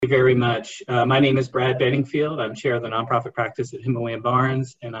very much. My name is Brad Benningfield. I'm chair of the nonprofit practice at Himalayan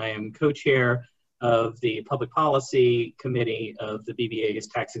Barnes, and I am co-chair of the Public Policy Committee of the BBA's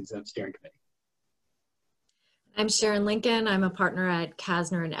Tax Exempt Steering Committee. I'm Sharon Lincoln. I'm a partner at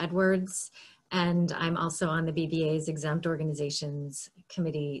Kasner and Edwards, and I'm also on the BBA's Exempt Organizations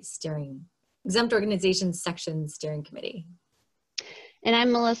Section Steering Committee. And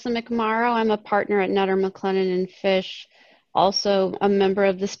I'm Melissa McMorrow. I'm a partner at Nutter, McLennan and Fish, also a member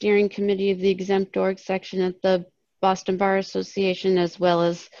of the steering committee of the Exempt Org section at the Boston Bar Association, as well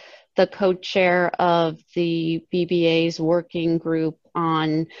as the co-chair of the BBA's working group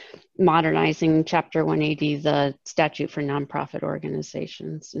on modernizing Chapter 180, the statute for nonprofit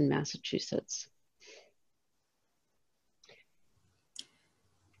organizations in Massachusetts.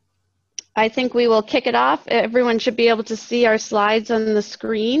 I think we will kick it off. Everyone should be able to see our slides on the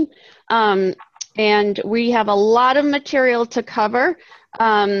screen. And we have a lot of material to cover.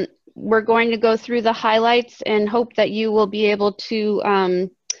 We're going to go through the highlights and hope that you will be able to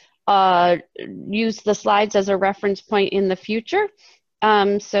use the slides as a reference point in the future.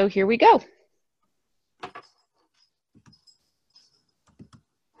 So here we go.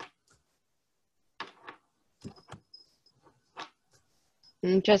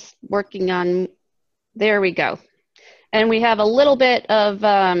 I'm just working on, there we go. And we have a little bit of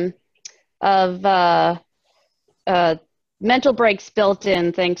mental breaks built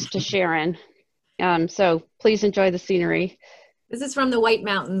in, thanks to Sharon. So please enjoy the scenery. This is from the White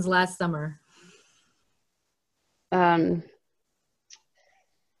Mountains last summer.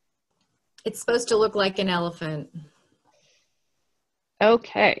 It's supposed to look like an elephant.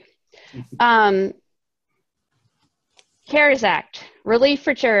 Okay. CARES Act, relief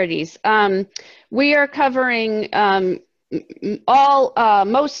for charities. We are covering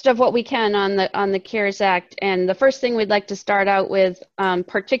most of what we can on the CARES Act, and the first thing we'd like to start out with,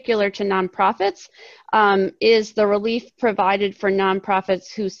 particular to nonprofits, is the relief provided for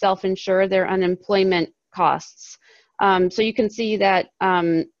nonprofits who self-insure their unemployment costs. So you can see that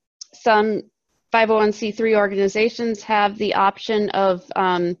some 501c3 organizations have the option of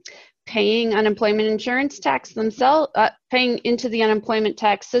paying unemployment insurance tax themselves, paying into the unemployment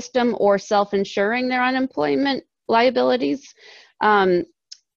tax system, or self-insuring their unemployment liabilities.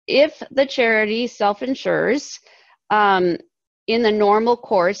 If the charity self-insures, in the normal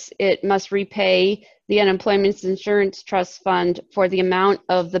course, it must repay the Unemployment Insurance Trust Fund for the amount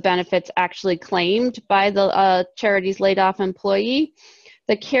of the benefits actually claimed by the charity's laid-off employee.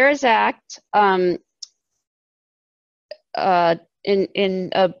 The CARES Act, in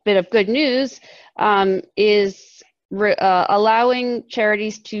a bit of good news, is allowing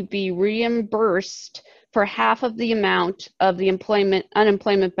charities to be reimbursed for half of the amount of the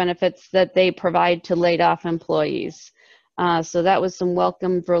unemployment benefits that they provide to laid-off employees. So that was some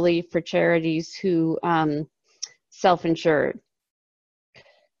welcome relief for charities who self-insured.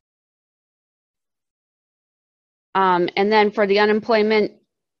 And then for the unemployment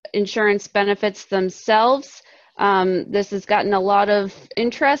insurance benefits themselves, this has gotten a lot of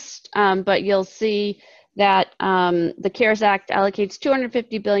interest, but you'll see that the CARES Act allocates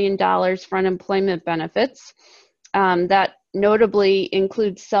 $250 billion for unemployment benefits. That notably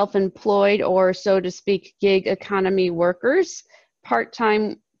includes self-employed, or so to speak, gig economy workers,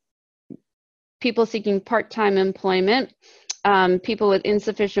 part-time people seeking part-time employment, people with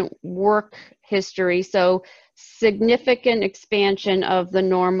insufficient work history. So significant expansion of the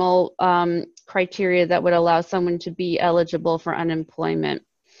normal criteria that would allow someone to be eligible for unemployment.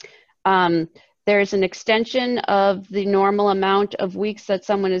 There's an extension of the normal amount of weeks that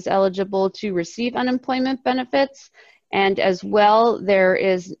someone is eligible to receive unemployment benefits. And as well, there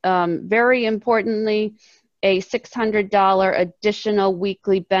is, very importantly, a $600 additional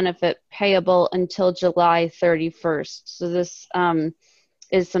weekly benefit payable until July 31st. So this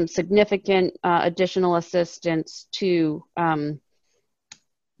is some significant additional assistance to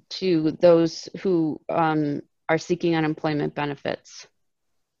those who are seeking unemployment benefits.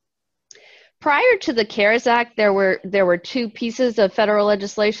 Prior to the CARES Act, there were two pieces of federal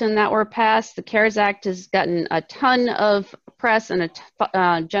legislation that were passed. The CARES Act has gotten a ton of press and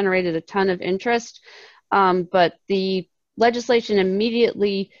generated a ton of interest, but the legislation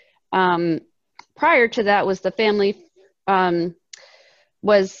immediately prior to that was the family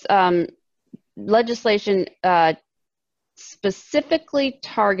legislation specifically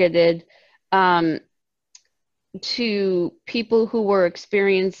targeted to people who were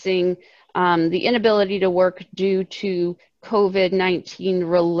experiencing the inability to work due to COVID-19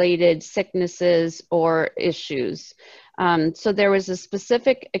 related sicknesses or issues. So there was a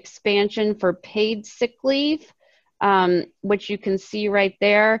specific expansion for paid sick leave which you can see right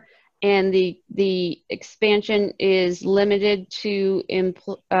there. And the expansion is limited to,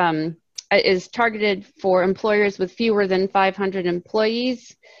 is targeted for employers with fewer than 500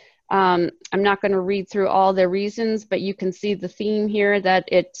 employees. I'm not going to read through all the reasons, but you can see the theme here that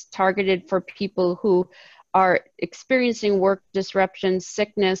it's targeted for people who are experiencing work disruption,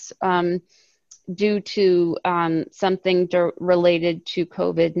 sickness due to something related to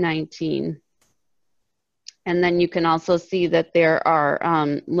COVID-19. And then you can also see that there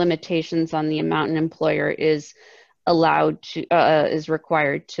are limitations on the amount an employer is allowed to, is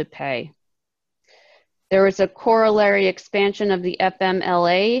required to pay. There was a corollary expansion of the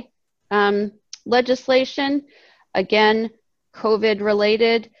FMLA legislation, again, COVID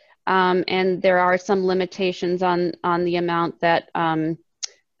related, and there are some limitations on the amount that, the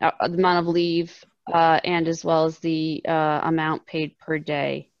amount of leave and as well as the amount paid per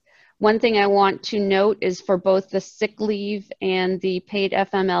day. One thing I want to note is for both the sick leave and the paid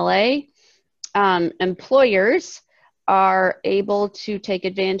FMLA, employers are able to take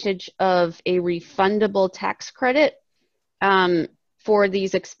advantage of a refundable tax credit for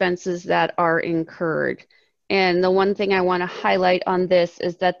these expenses that are incurred. And the one thing I want to highlight on this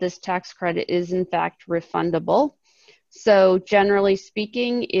is that this tax credit is in fact refundable. So generally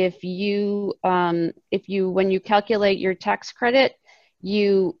speaking, if you when you calculate your tax credit,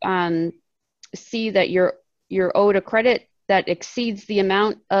 you see that you're owed a credit that exceeds the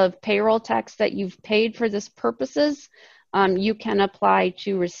amount of payroll tax that you've paid for this purposes, you can apply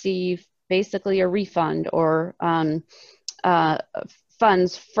to receive basically a refund or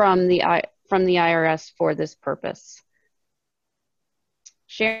funds from the IRS for this purpose.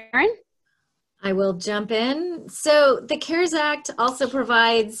 Sharon? I will jump in. So the CARES Act also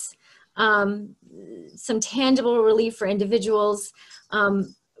provides some tangible relief for individuals.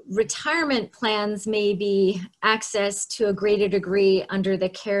 Retirement plans may be accessed to a greater degree under the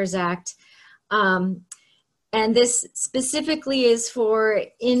CARES Act. And this specifically is for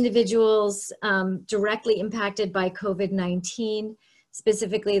individuals directly impacted by COVID-19,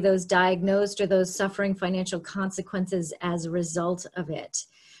 specifically those diagnosed or those suffering financial consequences as a result of it.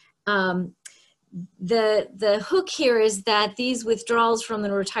 The hook here is that these withdrawals from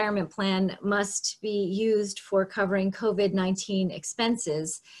the retirement plan must be used for covering COVID-19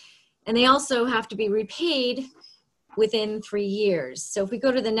 expenses, and they also have to be repaid within 3 years. So if we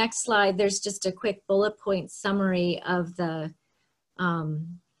go to the next slide, there's just a quick bullet point summary of the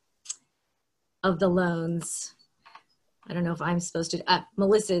loans. I don't know if I'm supposed to,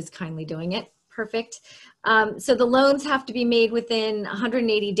 Melissa is kindly doing it. Perfect. So the loans have to be made within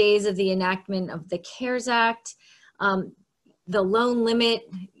 180 days of the enactment of the CARES Act. The loan limit,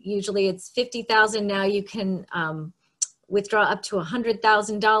 usually it's $50,000. Now you can withdraw up to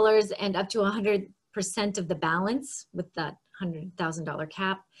 $100,000 and up to 100% of the balance with that $100,000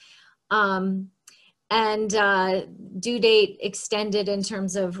 cap. And due date extended in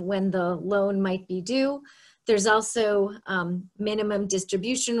terms of when the loan might be due. There's also minimum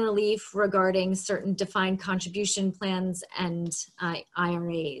distribution relief regarding certain defined contribution plans and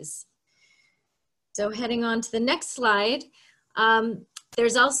IRAs. So heading on to the next slide,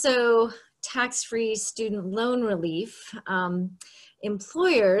 there's also tax-free student loan relief.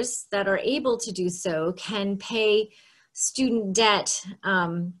 Employers that are able to do so can pay student debt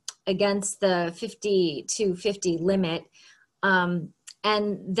against the 50 to 50 limit, and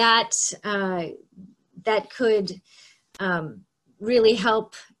that could really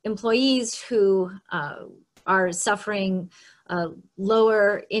help employees who are suffering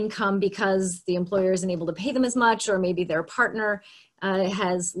lower income because the employer isn't able to pay them as much, or maybe their partner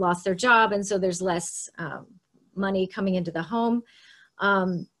has lost their job and so there's less money coming into the home.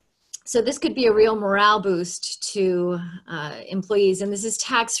 So this could be a real morale boost to employees, and this is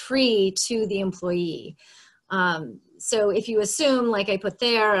tax-free to the employee. So if you assume, like I put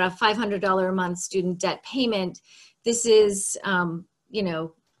there, a $500 a month student debt payment, this is, you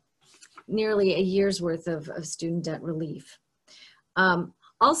know, nearly a year's worth of student debt relief.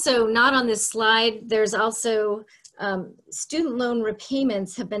 Also, not on this slide, there's also student loan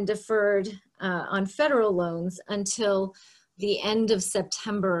repayments have been deferred on federal loans until the end of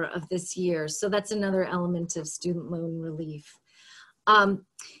September of this year. So that's another element of student loan relief.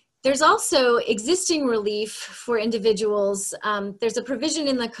 There's also existing relief for individuals. There's a provision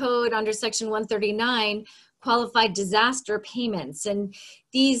in the code under Section 139, qualified disaster payments. And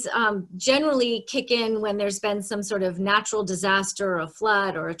these generally kick in when there's been some sort of natural disaster, or a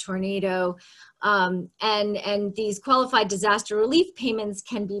flood or a tornado. And these qualified disaster relief payments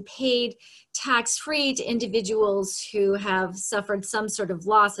can be paid tax-free to individuals who have suffered some sort of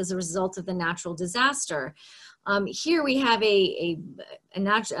loss as a result of the natural disaster. Here we have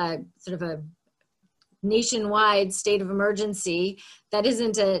sort of a nationwide state of emergency that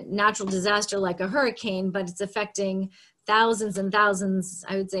isn't a natural disaster like a hurricane, but it's affecting thousands and thousands,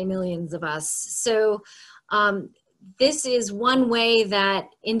 I would say millions of us. So this is one way that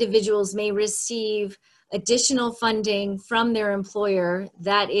individuals may receive additional funding from their employer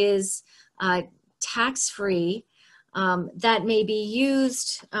that is tax-free, that may be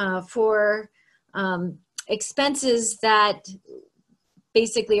used for expenses that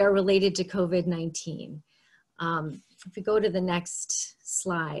basically are related to COVID-19. If we go to the next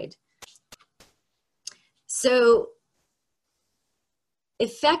slide. So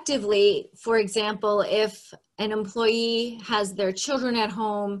effectively, for example, if an employee has their children at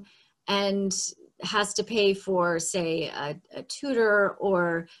home and has to pay for, say, a tutor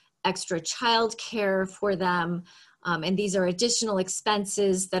or extra childcare for them, and these are additional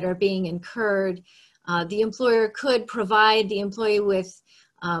expenses that are being incurred, the employer could provide the employee with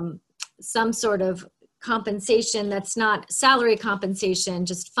some sort of compensation that's not salary compensation,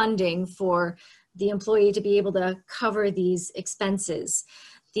 just funding for the employee to be able to cover these expenses.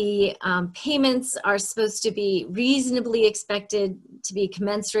 The payments are supposed to be reasonably expected to be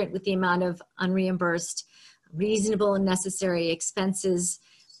commensurate with the amount of unreimbursed, reasonable and necessary expenses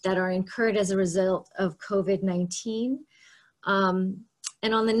that are incurred as a result of COVID-19. And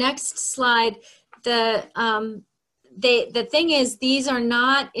on the next slide, the thing is, these are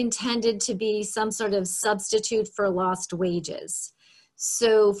not intended to be some sort of substitute for lost wages.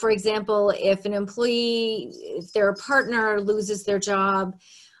 So for example, if an employee, if their partner loses their job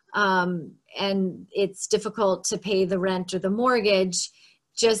and it's difficult to pay the rent or the mortgage,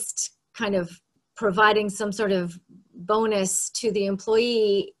 just kind of providing some sort of bonus to the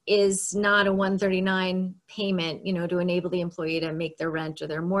employee is not a 139 payment, you know, to enable the employee to make their rent or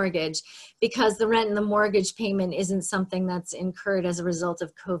their mortgage, because the rent and the mortgage payment isn't something that's incurred as a result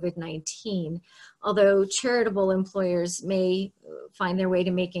of COVID-19. Although charitable employers may find their way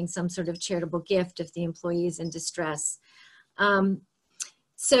to making some sort of charitable gift if the employee is in distress.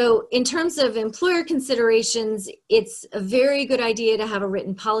 So in terms of employer considerations, it's a very good idea to have a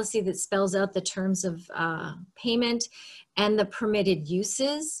written policy that spells out the terms of payment and the permitted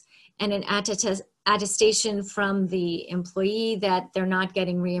uses, and an attestation from the employee that they're not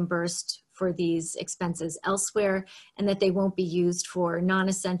getting reimbursed for these expenses elsewhere, and that they won't be used for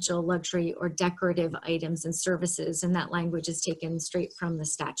non-essential luxury or decorative items and services. And that language is taken straight from the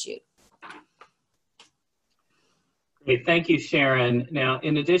statute. Great, thank you, Sharon. Now,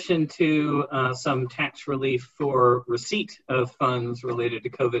 in addition to some tax relief for receipt of funds related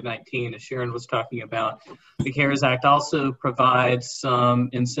to COVID-19, as Sharon was talking about, the CARES Act also provides some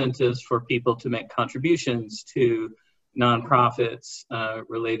incentives for people to make contributions to nonprofits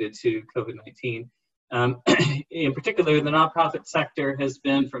related to COVID-19. In particular, the nonprofit sector has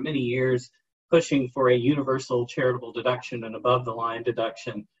been for many years pushing for a universal charitable deduction and above the line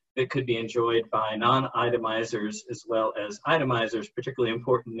deduction that could be enjoyed by non-itemizers as well as itemizers, particularly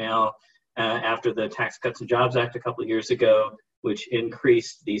important now after the Tax Cuts and Jobs Act a couple of years ago, which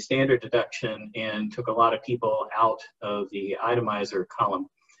increased the standard deduction and took a lot of people out of the itemizer column.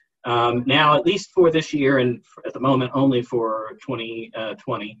 Now, at least for this year, and at the moment only for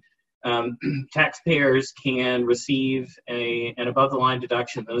 2020, taxpayers can receive an above-the-line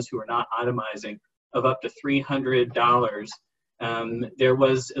deduction, those who are not itemizing, of up to $300. There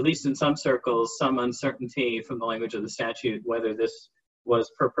was, at least in some circles, some uncertainty from the language of the statute whether this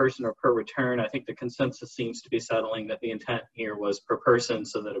was per person or per return. I think the consensus seems to be settling that the intent here was per person,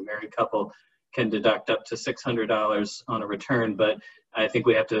 so that a married couple can deduct up to $600 on a return, but I think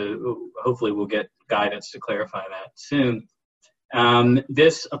we have to, hopefully we'll get guidance to clarify that soon.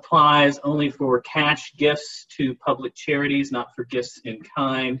 This applies only for cash gifts to public charities, not for gifts in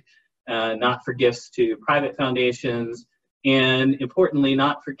kind, not for gifts to private foundations, and importantly,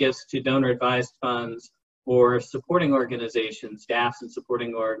 not for gifts to donor-advised funds or supporting organizations. DAFs and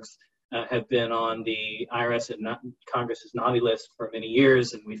supporting orgs have been on the IRS and Congress's naughty list for many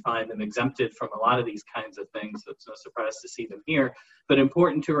years, and we find them exempted from a lot of these kinds of things, so it's no surprise to see them here. But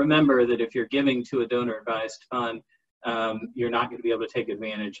important to remember that if you're giving to a donor-advised fund, you're not going to be able to take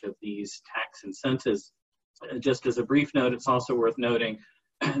advantage of these tax incentives. Just as a brief note, it's also worth noting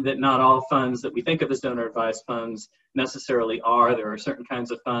that not all funds that we think of as donor-advised funds necessarily are. There are certain kinds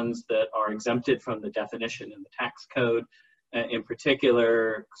of funds that are exempted from the definition in the tax code, in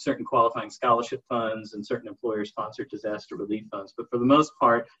particular, certain qualifying scholarship funds and certain employer-sponsored disaster relief funds. But for the most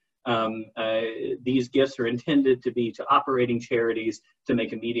part, these gifts are intended to be to operating charities to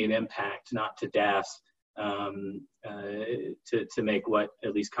make immediate impact, not to DAFs to make what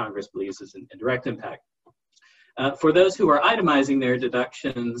at least Congress believes is an indirect impact. For those who are itemizing their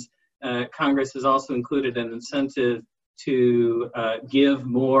deductions, Congress has also included an incentive to give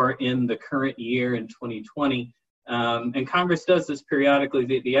more in the current year in 2020. And Congress does this periodically.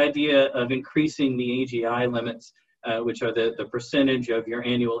 The idea of increasing the AGI limits, which are the percentage of your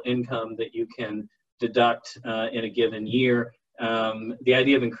annual income that you can deduct in a given year. The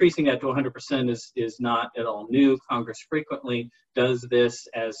idea of increasing that to 100% is not at all new. Congress frequently does this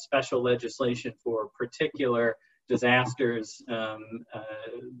as special legislation for particular disasters.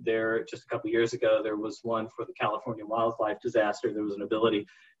 There, just a couple years ago, there was one for the California wildlife disaster. There was an ability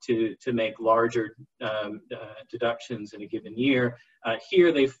to make larger deductions in a given year.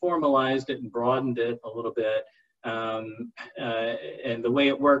 Here, they formalized it and broadened it a little bit. And the way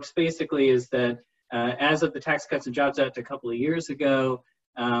it works basically is that as of the Tax Cuts and Jobs Act a couple of years ago,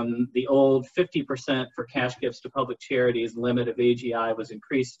 the old 50% for cash gifts to public charities limit of AGI was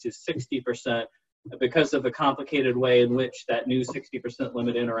increased to 60% because of the complicated way in which that new 60%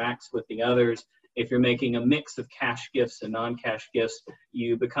 limit interacts with the others. If you're making a mix of cash gifts and non-cash gifts,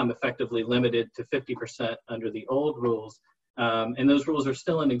 you become effectively limited to 50% under the old rules. And those rules are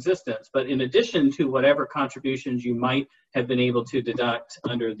still in existence. But in addition to whatever contributions you might have been able to deduct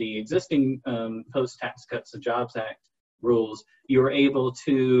under the existing post-Tax Cuts and Jobs Act rules, you are able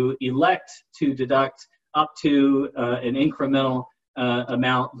to elect to deduct up to an incremental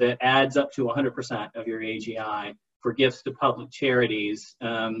amount that adds up to 100% of your AGI for gifts to public charities.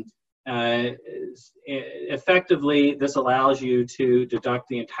 Effectively, this allows you to deduct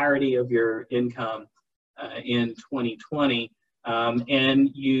the entirety of your income in 2020, and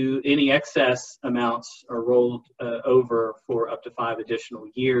any excess amounts are rolled over for up to 5 additional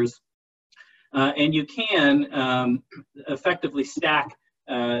years. And you can effectively stack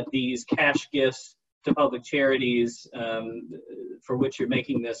these cash gifts to public charities for which you're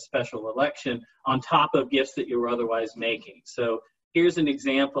making this special election on top of gifts that you were otherwise making. So here's an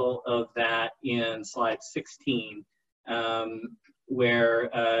example of that in slide 16,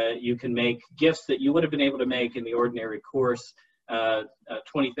 where you can make gifts that you would have been able to make in the ordinary course.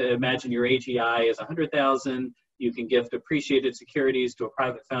 Imagine your AGI is 100,000. You can gift appreciated securities to a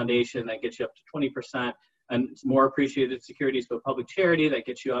private foundation that gets you up to 20%, and more appreciated securities to a public charity that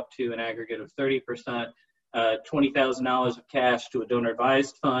gets you up to an aggregate of 30%. $20,000 of cash to a donor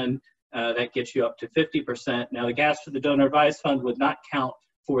advised fund that gets you up to 50%. Now the gas to the donor advised fund would not count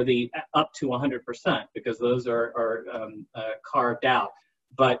for the up to 100% because those are carved out.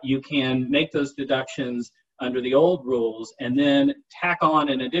 But you can make those deductions under the old rules and then tack on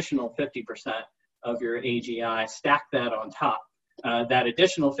an additional 50% of your AGI, stack that on top. That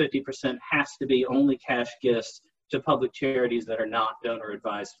additional 50% has to be only cash gifts to public charities that are not donor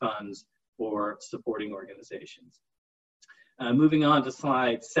advised funds or supporting organizations. Moving on to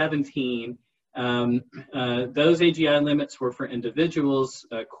slide 17, those AGI limits were for individuals.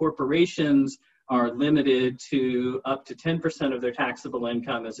 Corporations are limited to up to 10% of their taxable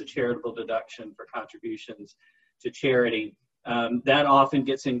income as a charitable deduction for contributions to charity. That often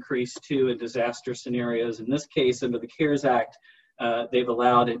gets increased too in disaster scenarios. In this case, under the CARES Act, they've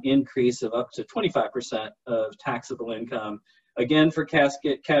allowed an increase of up to 25% of taxable income. Again, for cash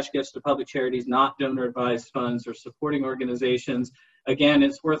gifts to public charities, not donor advised funds or supporting organizations. Again,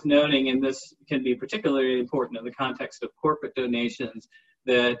 it's worth noting, and this can be particularly important in the context of corporate donations,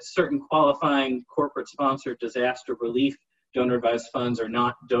 that certain qualifying corporate sponsored disaster relief donor advised funds are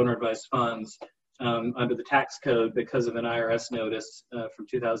not donor advised funds under the tax code because of an IRS notice from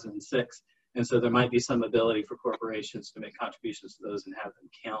 2006. And so there might be some ability for corporations to make contributions to those and have them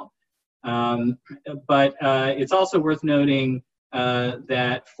count. But it's also worth noting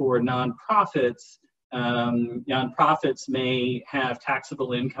that for nonprofits, nonprofits may have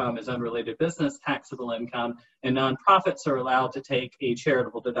taxable income as unrelated business taxable income, and nonprofits are allowed to take a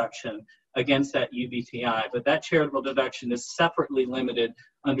charitable deduction against that UBTI. But that charitable deduction is separately limited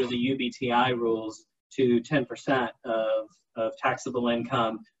under the UBTI rules to 10% of taxable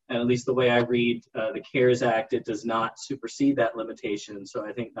income. And at least the way I read the CARES Act, it does not supersede that limitation. So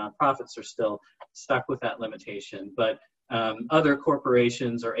I think nonprofits are still stuck with that limitation. But other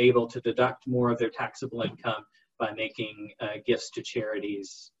corporations are able to deduct more of their taxable income by making gifts to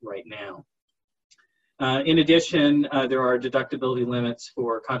charities right now. In addition, there are deductibility limits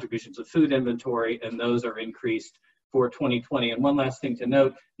for contributions of food inventory, and those are increased for 2020. And one last thing to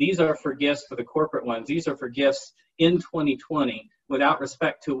note, these are for gifts for the corporate ones. These are for gifts in 2020 without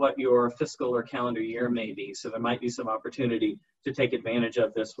respect to what your fiscal or calendar year may be. So there might be some opportunity to take advantage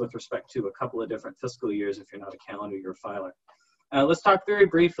of this with respect to a couple of different fiscal years if you're not a calendar year filer. Let's talk very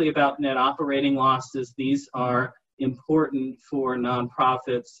briefly about net operating losses. These are important for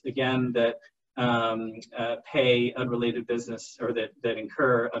nonprofits, again, that pay unrelated business, or that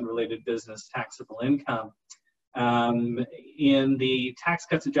incur unrelated business taxable income. In the Tax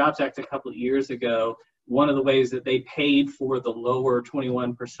Cuts and Jobs Act a couple of years ago, one of the ways that they paid for the lower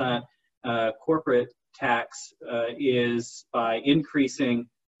 21% corporate tax is by increasing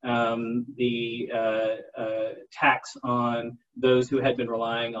the tax on those who had been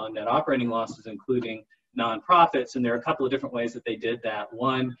relying on net operating losses, including nonprofits. And there are a couple of different ways that they did that.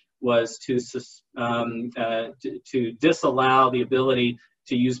 One was to disallow the ability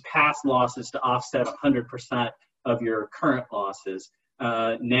to use past losses to offset 100% of your current losses.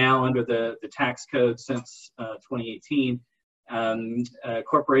 Now, under the tax code since 2018,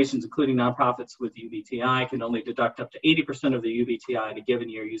 corporations, including nonprofits with UBTI, can only deduct up to 80% of the UBTI in a given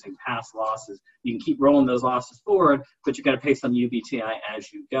year using past losses. You can keep rolling those losses forward, but you've got to pay some UBTI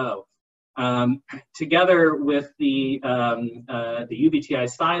as you go. Together with the UBTI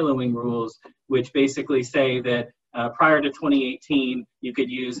siloing rules, which basically say that prior to 2018, you could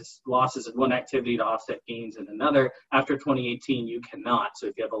use losses in one activity to offset gains in another. After 2018, you cannot. So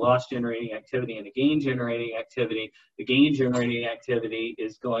if you have a loss-generating activity and a gain-generating activity, the gain-generating activity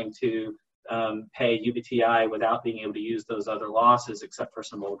is going to pay UBTI without being able to use those other losses, except for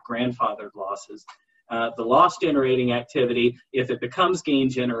some old grandfathered losses. The loss-generating activity, if it becomes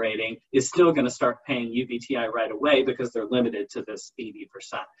gain-generating, is still going to start paying UBTI right away because they're limited to this 80%.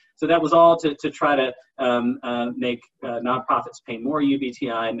 So that was all to try to make nonprofits pay more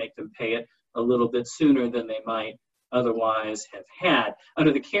UBTI, make them pay it a little bit sooner than they might otherwise have had.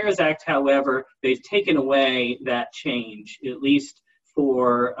 Under the CARES Act, however, they've taken away that change, at least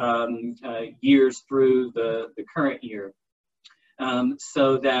for years through the current year.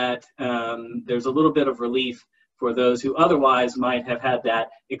 So that there's a little bit of relief for those who otherwise might have had that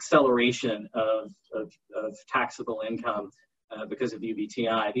acceleration of taxable income because of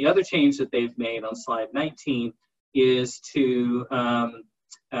UBTI. The other change that they've made on slide 19 is to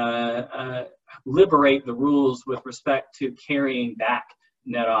liberate the rules with respect to carrying back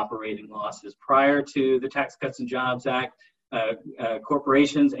net operating losses. Prior to the Tax Cuts and Jobs Act,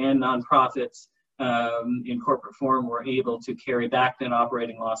 corporations and nonprofits in corporate form were able to carry back net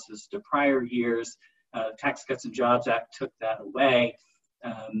operating losses to prior years. Tax Cuts and Jobs Act took that away.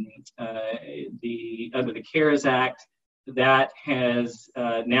 Under the CARES Act, that has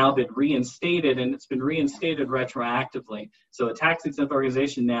now been reinstated, and it's been reinstated retroactively. So a tax-exempt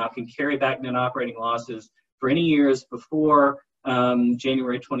organization now can carry back net operating losses for any years before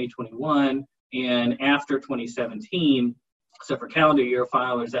January 2021 and after 2017. So for calendar year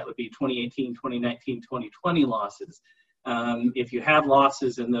filers, that would be 2018, 2019, 2020 losses. If you have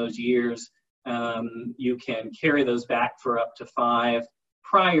losses in those years, you can carry those back for up to 5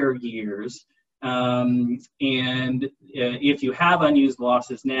 prior years. And if you have unused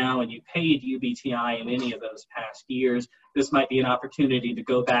losses now and you paid UBTI in any of those past years, this might be an opportunity to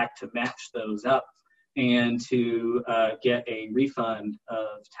go back to match those up and to get a refund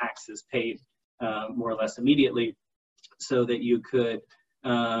of taxes paid more or less immediately, so that you could,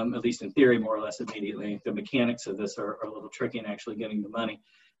 at least in theory, more or less immediately. The mechanics of this are a little tricky in actually getting the money,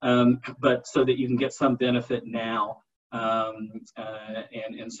 but so that you can get some benefit now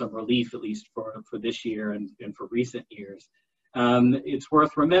and some relief, at least for this year and for recent years. It's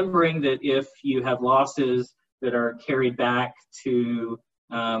worth remembering that if you have losses that are carried back to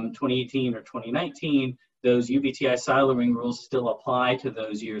 2018 or 2019, those UBTI siloing rules still apply to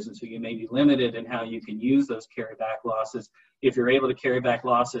those years, and so you may be limited in how you can use those carryback losses. If you're able to carry back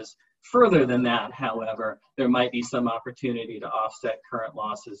losses further than that, however, there might be some opportunity to offset current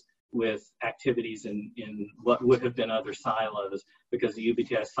losses with activities in what would have been other silos, because the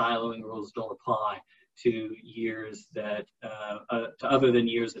UBTI siloing rules don't apply to years that, to other than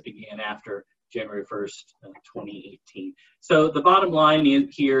years that began after January 1st, 2018. So the bottom line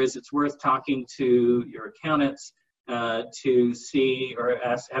here is it's worth talking to your accountants to see, or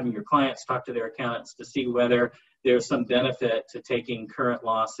having your clients talk to their accountants to see whether there's some benefit to taking current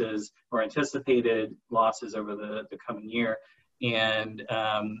losses or anticipated losses over the coming year and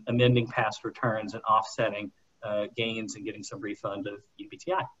amending past returns and offsetting gains and getting some refund of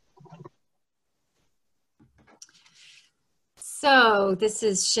UBTI. So this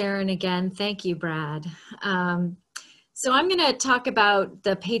is Sharon again. Thank you, Brad. So I'm going to talk about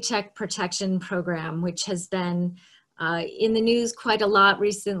the Paycheck Protection Program, which has been in the news quite a lot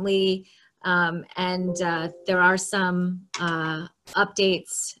recently, and there are some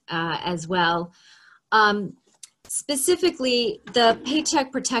updates as well. Specifically, the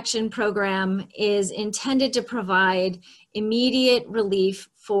Paycheck Protection Program is intended to provide immediate relief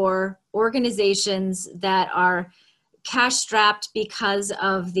for organizations that are cash strapped because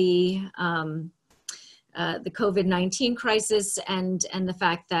of the COVID-19 crisis and the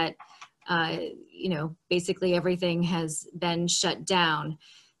fact that, you know, basically everything has been shut down.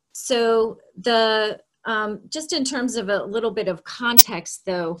 So just in terms of a little bit of context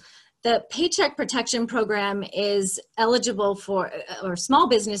though, the Paycheck Protection Program is eligible for, or small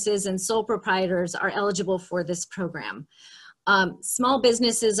businesses and sole proprietors are eligible for this program. Small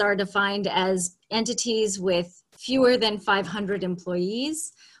businesses are defined as entities with fewer than 500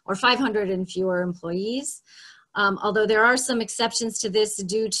 employees or 500 and fewer employees. Although there are some exceptions to this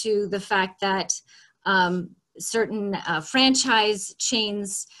due to the fact that certain franchise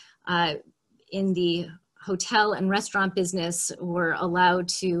chains in the hotel and restaurant business were allowed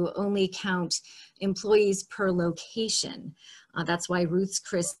to only count employees per location. That's why Ruth's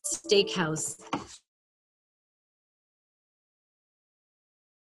Chris Steakhouse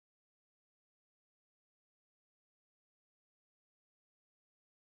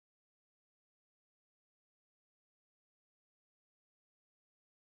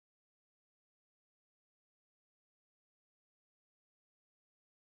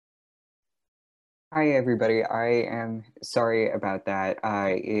Hi, everybody. I am sorry about that.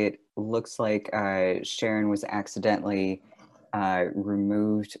 It looks like Sharon was accidentally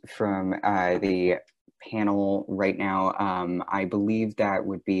removed from the panel right now. I believe that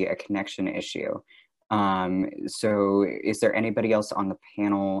would be a connection issue. So is there anybody else on the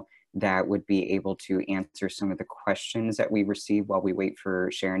panel that would be able to answer some of the questions that we receive while we wait for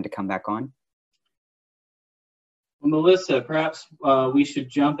Sharon to come back on? Melissa, perhaps we should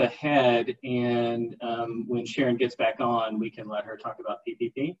jump ahead and when Sharon gets back on, we can let her talk about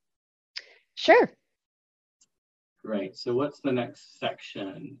PPP. Sure. Great. So what's the next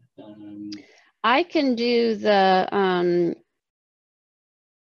section? I can do the,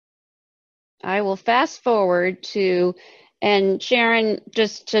 I will fast forward to, and Sharon,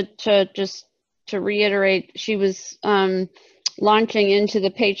 just to reiterate, she was launching into the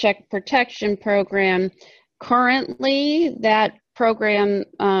Paycheck Protection Program. Currently, that program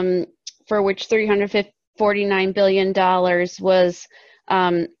for which $349 billion was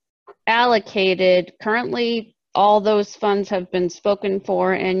allocated, currently all those funds have been spoken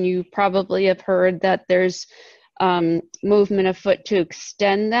for, and you probably have heard that there's movement afoot to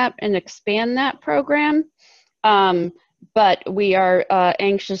extend that and expand that program. But we are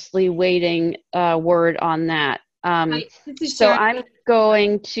anxiously waiting word on that. So I'm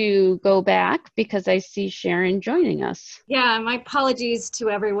going to go back because I see Sharon joining us. Yeah, my apologies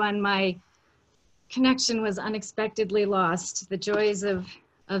to everyone. My connection was unexpectedly lost. The joys of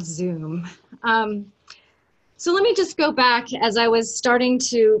Zoom. So let me just go back as I was starting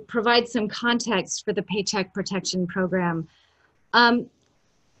to provide some context for the Paycheck Protection Program.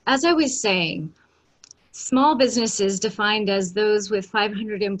 As I was saying, small businesses defined as those with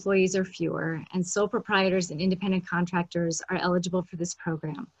 500 employees or fewer and sole proprietors and independent contractors are eligible for this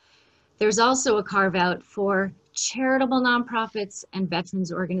program. There's also a carve out for charitable nonprofits and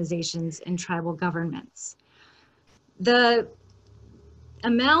veterans organizations and tribal governments. The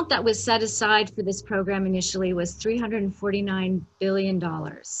amount that was set aside for this program initially was $349 billion.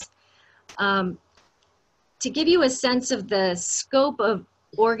 To give you a sense of the scope of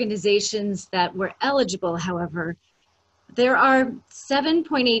organizations that were eligible, however, there are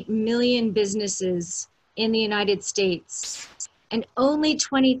 7.8 million businesses in the United States, and only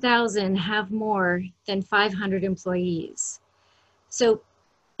 20,000 have more than 500 employees. So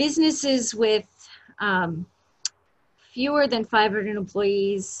businesses with fewer than 500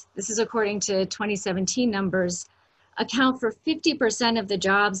 employees, this is according to 2017 numbers, account for 50% of the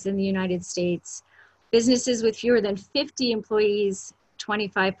jobs in the United States. Businesses with fewer than 50 employees,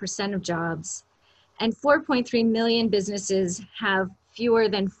 25% of jobs, and 4.3 million businesses have fewer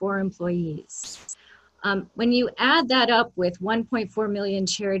than 4 employees. When you add that up with 1.4 million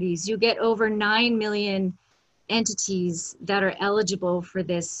charities, you get over 9 million entities that are eligible for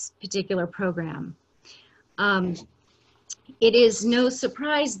this particular program. It is no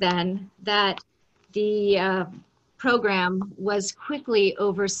surprise then that the program was quickly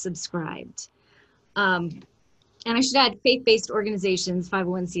oversubscribed. And I should add, faith-based organizations,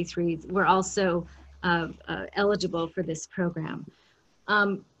 501c3s, were also eligible for this program.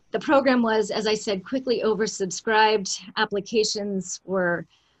 The program was, as I said, quickly oversubscribed. Applications were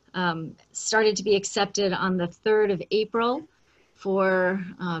started to be accepted on the 3rd of April for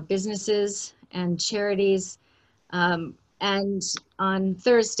businesses and charities. And on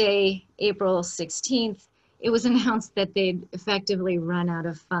Thursday, April 16th, it was announced that they'd effectively run out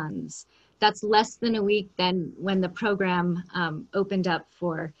of funds. That's less than a week than when the program opened up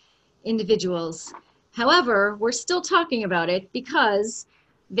for individuals. However, we're still talking about it because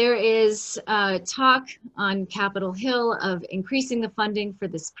there is talk on Capitol Hill of increasing the funding for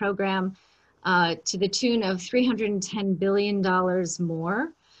this program to the tune of $310 billion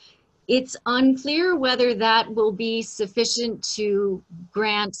more. It's unclear whether that will be sufficient to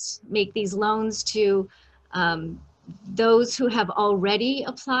make these loans to those who have already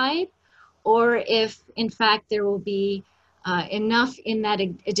applied, or if in fact there will be enough in that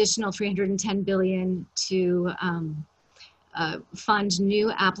additional $310 billion to fund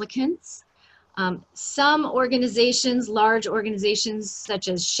new applicants. Some organizations, large organizations such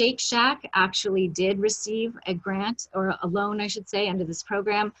as Shake Shack, actually did receive a grant, or a loan I should say, under this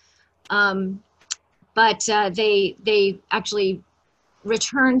program. But they actually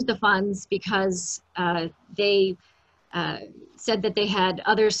returned the funds because they said that they had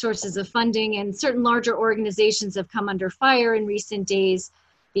other sources of funding, and certain larger organizations have come under fire in recent days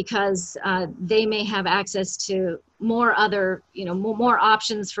because they may have access to more other, more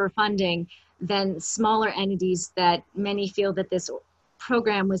options for funding than smaller entities that many feel that this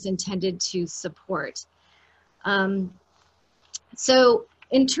program was intended to support. So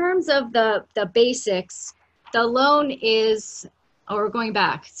in terms of the basics, the loan is, we're going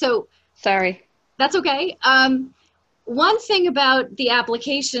back. So Sorry. that's okay. One thing about the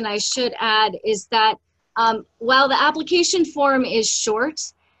application I should add is that while the application form is short,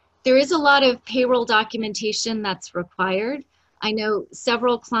 there is a lot of payroll documentation that's required. I know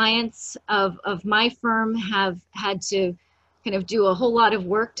several clients of my firm have had to kind of do a whole lot of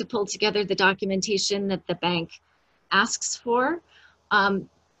work to pull together the documentation that the bank asks for.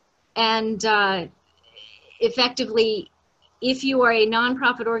 Effectively, if you are a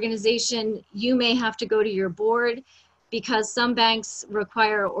nonprofit organization, you may have to go to your board because some banks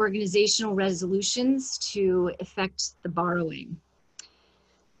require organizational resolutions to effect the borrowing.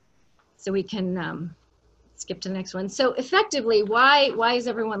 So we can skip to the next one. So effectively, why is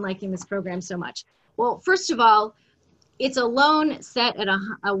everyone liking this program so much? Well, first of all, it's a loan set at a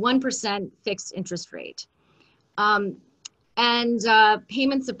 1% fixed interest rate.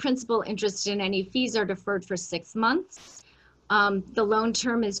 Payments of principal, interest, and any fees are deferred for 6 months. The loan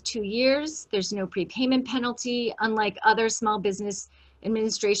term is 2 years. There's no prepayment penalty. Unlike other small business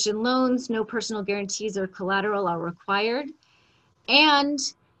administration loans, no personal guarantees or collateral are required. And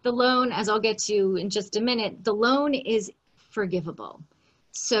the loan, as I'll get to in just a minute, the loan is forgivable.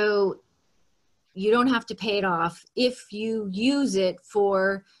 So you don't have to pay it off if you use it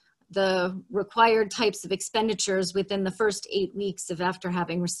for the required types of expenditures within the first 8 weeks of after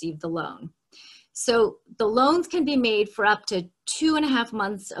having received the loan. So the loans can be made for up to 2.5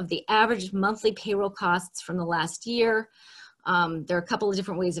 months of the average monthly payroll costs from the last year. There are a couple of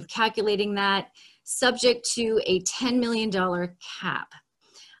different ways of calculating that, subject to a $10 million cap.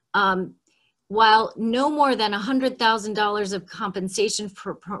 While no more than $100,000 of compensation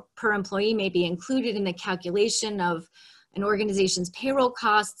per employee may be included in the calculation of an organization's payroll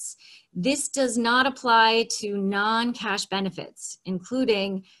costs, this does not apply to non-cash benefits,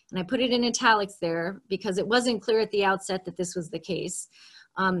 including, and I put it in italics there because it wasn't clear at the outset that this was the case,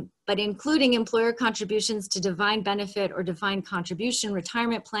 but including employer contributions to defined benefit or defined contribution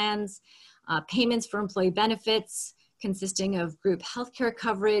retirement plans, payments for employee benefits consisting of group healthcare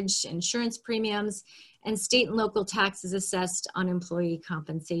coverage, insurance premiums, and state and local taxes assessed on employee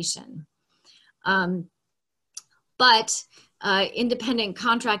compensation. But independent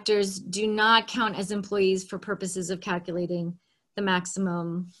contractors do not count as employees for purposes of calculating the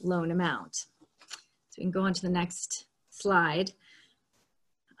maximum loan amount. So we can go on to the next slide.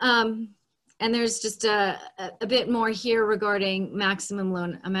 And there's just a bit more here regarding maximum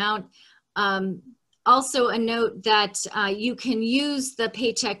loan amount. Also a note that you can use the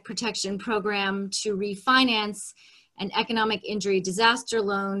Paycheck Protection Program to refinance an economic injury disaster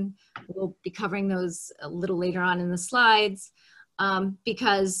loan. We'll be covering those a little later on in the slides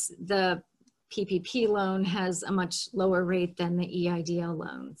because the PPP loan has a much lower rate than the EIDL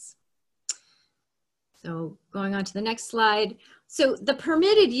loans. So going on to the next slide. So the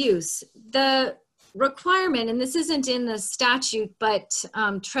permitted use, the requirement, and this isn't in the statute, but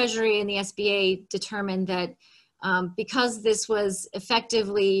Treasury and the SBA determined that because this was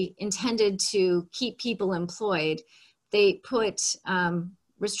effectively intended to keep people employed, they put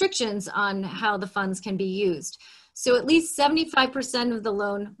restrictions on how the funds can be used. So at least 75% of the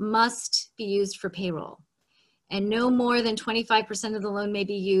loan must be used for payroll, and no more than 25% of the loan may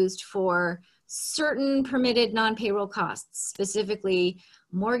be used for certain permitted non-payroll costs, specifically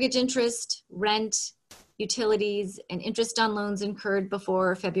mortgage interest, rent, utilities, and interest on loans incurred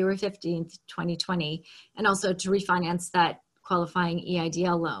before February 15th, 2020, and also to refinance that qualifying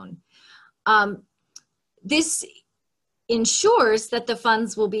EIDL loan. this ensures that the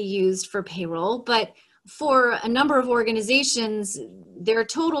funds will be used for payroll, but for a number of organizations, their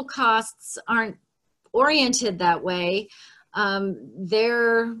total costs aren't oriented that way.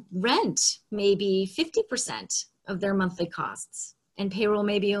 Their rent may be 50% of their monthly costs, and payroll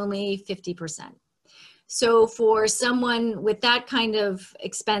may be only 50%. So for someone with that kind of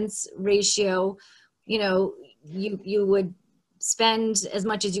expense ratio, you know, you would spend as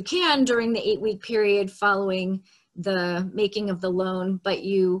much as you can during the 8-week period following the making of the loan, but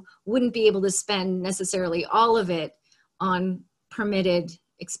you wouldn't be able to spend necessarily all of it on permitted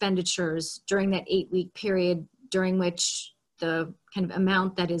expenditures during that 8-week period during which the kind of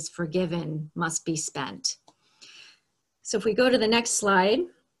amount that is forgiven must be spent. So if we go to the next slide.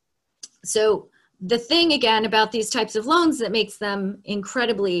 So the thing again about these types of loans that makes them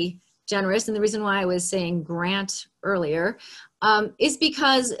incredibly generous, and the reason why I was saying grant earlier, is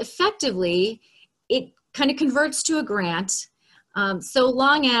because effectively it kind of converts to a grant so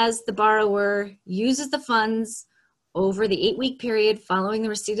long as the borrower uses the funds over the 8-week period following the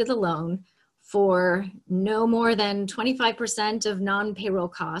receipt of the loan for no more than 25% of non-payroll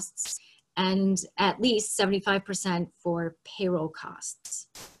costs and at least 75% for payroll costs.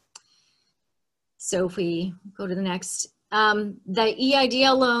 So if we go to the next, the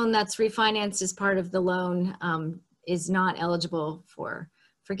EIDL loan that's refinanced as part of the loan is not eligible for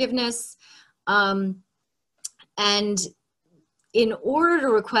forgiveness. And in order to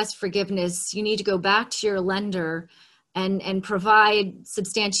request forgiveness, you need to go back to your lender and provide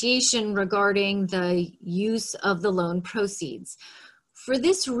substantiation regarding the use of the loan proceeds. For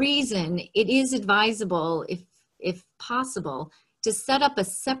this reason, it is advisable, if possible, to set up a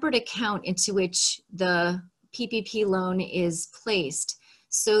separate account into which the PPP loan is placed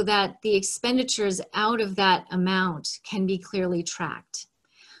so that the expenditures out of that amount can be clearly tracked.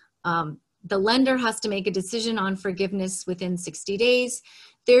 The lender has to make a decision on forgiveness within 60 days.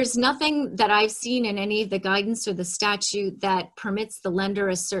 There's nothing that I've seen in any of the guidance or the statute that permits the lender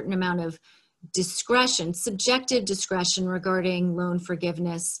a certain amount of discretion, subjective discretion regarding loan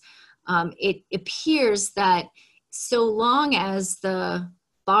forgiveness. It appears that so long as the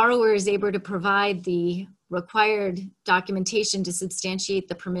borrower is able to provide the required documentation to substantiate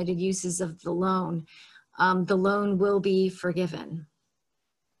the permitted uses of the loan will be forgiven.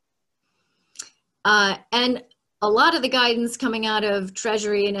 And a lot of the guidance coming out of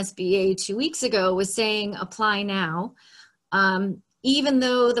Treasury and SBA 2 weeks ago was saying apply now. Even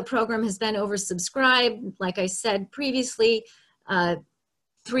though the program has been oversubscribed, like I said previously,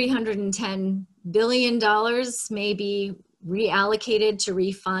 $310 billion may be reallocated to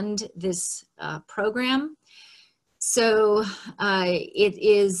refund this program. So it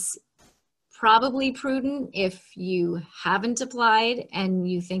is probably prudent if you haven't applied and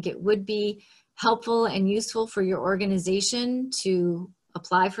you think it would be helpful and useful for your organization to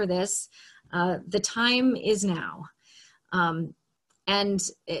apply for this. The time is now. And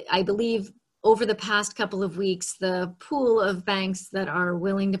I believe over the past couple of weeks, the pool of banks that are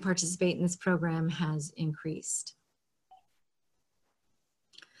willing to participate in this program has increased.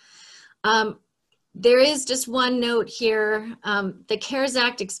 There is just one note here. The CARES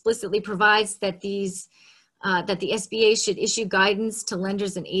Act explicitly provides that that the SBA should issue guidance to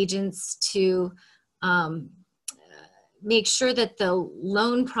lenders and agents to make sure that the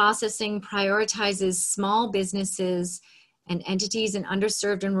loan processing prioritizes small businesses and entities in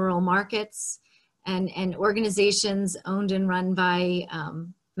underserved and rural markets and organizations owned and run by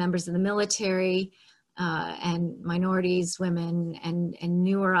members of the military and minorities, women, and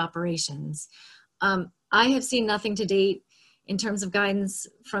newer operations. I have seen nothing to date in terms of guidance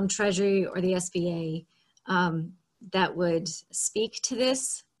from Treasury or the SBA that would speak to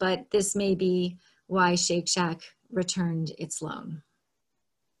this, but this may be why Shake Shack returned its loan.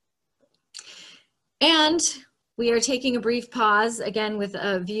 And we are taking a brief pause, again, with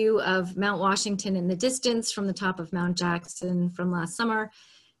a view of Mount Washington in the distance from the top of Mount Jackson from last summer,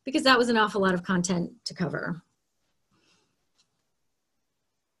 because that was an awful lot of content to cover.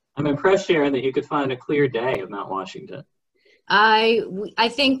 I'm impressed, Sharon, that you could find a clear day of Mount Washington. I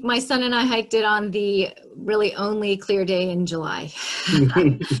think my son and I hiked it on the really only clear day in July.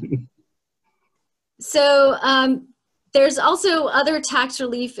 So there's also other tax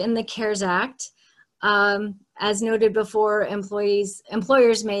relief in the CARES Act. As noted before,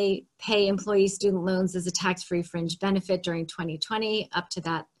 employers may pay employee student loans as a tax-free fringe benefit during 2020 up to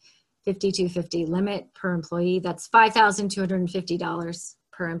that $5,250 limit per employee. That's $5,250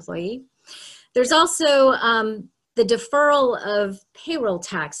 per employee. There's also the deferral of payroll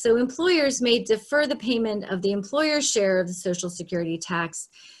tax. So employers may defer the payment of the employer's share of the Social Security tax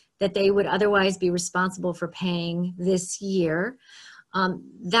that they would otherwise be responsible for paying this year.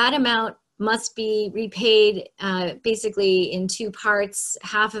 That amount must be repaid basically in two parts,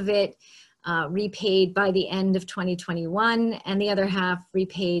 half of it repaid by the end of 2021, and the other half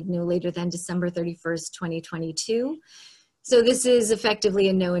repaid no later than December 31st, 2022. So this is effectively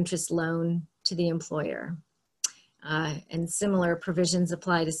a no interest loan to the employer. And similar provisions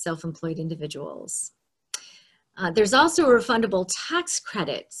apply to self-employed individuals. There's also a refundable tax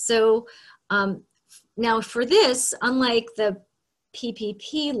credit. So now for this, unlike the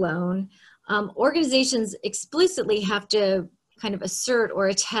PPP loan, organizations explicitly have to kind of assert or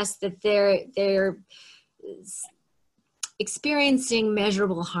attest that they're experiencing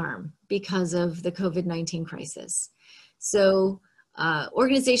measurable harm because of the COVID-19 crisis. So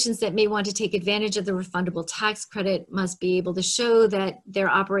organizations that may want to take advantage of the refundable tax credit must be able to show that their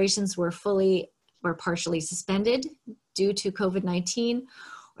operations were fully or partially suspended due to COVID-19,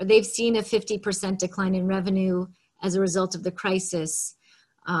 or they've seen a 50% decline in revenue as a result of the crisis.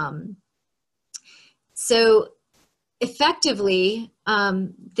 So effectively,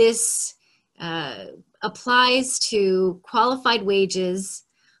 this applies to qualified wages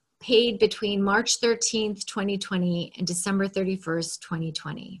paid between March 13th, 2020 and December 31st,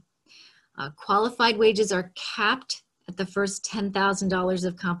 2020. Qualified wages are capped at the first $10,000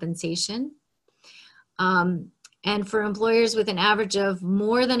 of compensation. And for employers with an average of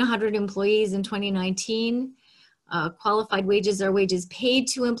more than 100 employees in 2019, qualified wages are wages paid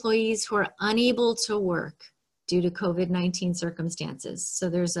to employees who are unable to work due to COVID-19 circumstances. So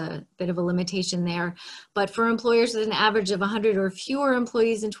there's a bit of a limitation there. But for employers with an average of 100 or fewer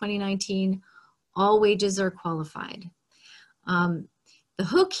employees in 2019, all wages are qualified. The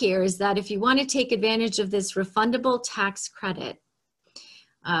hook here is that if you want to take advantage of this refundable tax credit,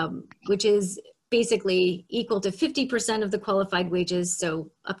 which is basically equal to 50% of the qualified wages, so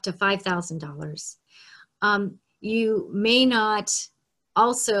up to $5,000, you may not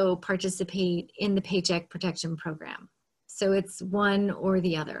also participate in the Paycheck Protection Program. So it's one or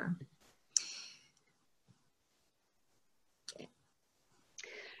the other.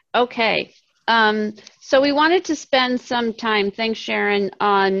 Okay. So we wanted to spend some time, thanks Sharon,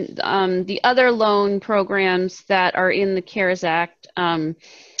 on the other loan programs that are in the CARES Act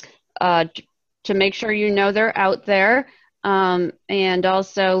to make sure you know they're out there, and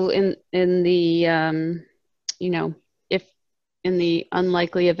also in the you know, if in the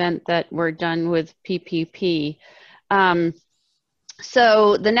unlikely event that we're done with PPP.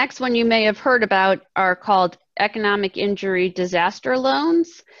 So the next one you may have heard about are called economic injury disaster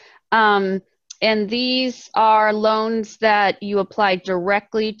loans. And these are loans that you apply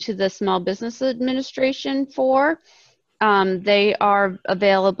directly to the Small Business Administration for. They are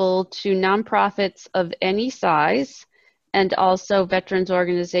available to nonprofits of any size and also veterans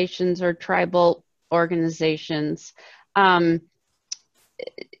organizations or tribal organizations.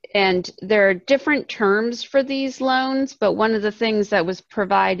 And there are different terms for these loans, but one of the things that was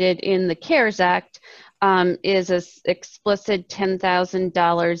provided in the CARES Act is an explicit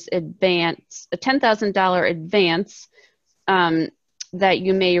 $10,000 advance, a $10,000 advance that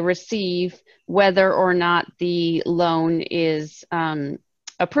you may receive whether or not the loan is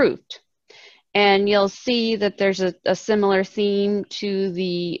approved. And you'll see that there's a similar theme to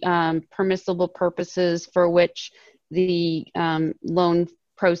the permissible purposes for which the loan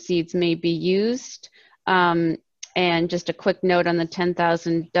proceeds may be used. And just a quick note on the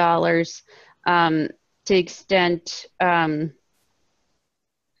 $10,000, to the extent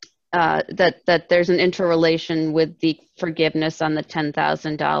that there's an interrelation with the forgiveness on the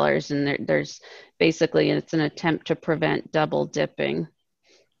 $10,000, and there's basically, it's an attempt to prevent double dipping.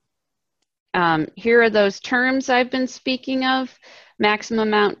 Here are those terms I've been speaking of. Maximum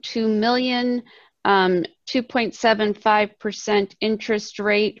amount $2 million, 2.75% interest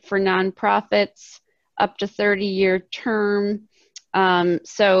rate for nonprofits, up to 30-year term.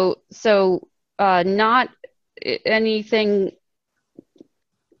 Not anything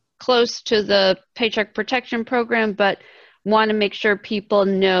close to the Paycheck Protection Program, but want to make sure people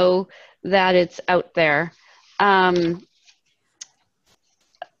know that it's out there.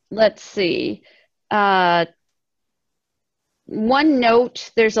 Let's see. One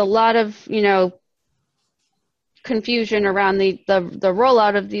note, there's a lot of, confusion around the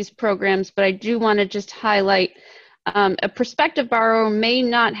rollout of these programs, but I do want to just highlight a prospective borrower may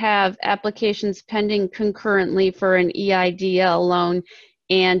not have applications pending concurrently for an EIDL loan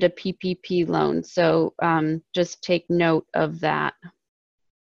and a PPP loan. So just take note of that.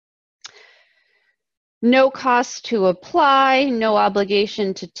 no cost to apply, no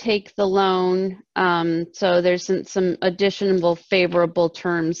obligation to take the loan. So there's some additional favorable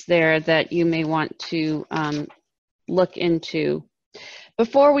terms there that you may want to look into.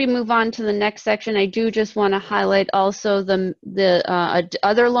 Before we move on to the next section, I do just want to highlight also the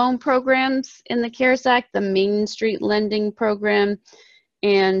other loan programs in the CARES Act, the Main Street Lending Program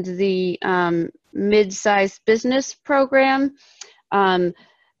and the Mid-Sized Business Program.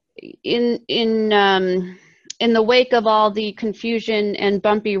 In the wake of all the confusion and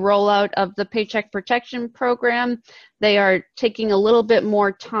bumpy rollout of the Paycheck Protection Program, they are taking a little bit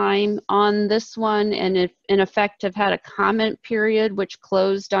more time on this one, and in effect have had a comment period which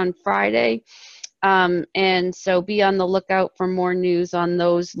closed on Friday. And so be on the lookout for more news on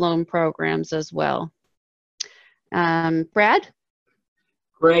those loan programs as well. Brad?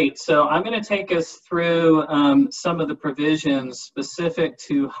 Great. So I'm going to take us through some of the provisions specific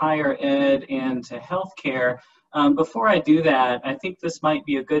to higher ed and to healthcare. Before I do that, I think this might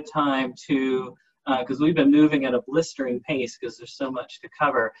be a good time to, because we've been moving at a blistering pace because there's so much to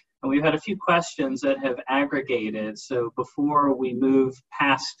cover. And we've had a few questions that have aggregated. So before we move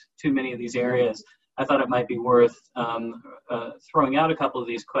past too many of these areas, I thought it might be worth throwing out a couple of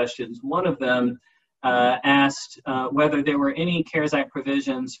these questions. One of them asked whether there were any CARES Act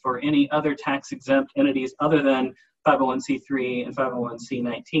provisions for any other tax-exempt entities other than 501c3 and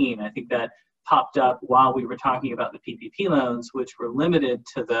 501c19. I think that popped up while we were talking about the PPP loans, which were limited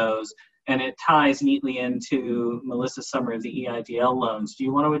to those, and it ties neatly into Melissa's summary of the EIDL loans. Do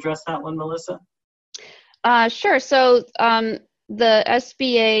you want to address that one, Melissa? Sure. So the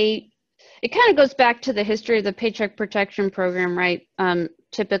SBA, it kind of goes back to the history of the Paycheck Protection Program, right?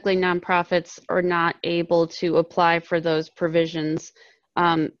 Typically nonprofits are not able to apply for those provisions.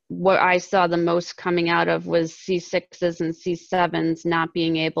 What I saw the most coming out of was C6s and C7s not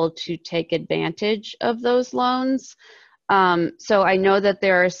being able to take advantage of those loans. So I know that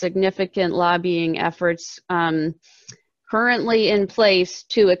there are significant lobbying efforts currently in place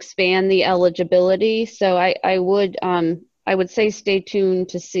to expand the eligibility. So I would say stay tuned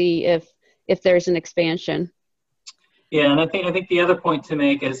to see if there's an expansion. Yeah, and I think the other point to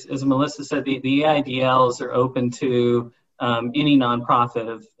make is, as Melissa said, the EIDLs are open to any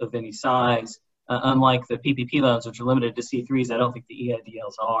nonprofit of any size, unlike the PPP loans, which are limited to C3s. I don't think the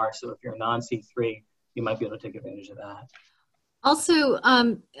EIDLs are. So if you're a non-C3, you might be able to take advantage of that. Also,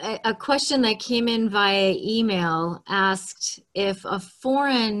 a question that came in via email asked if a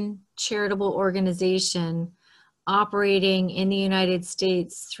foreign charitable organization operating in the United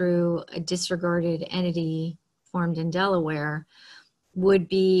States through a disregarded entity formed in Delaware would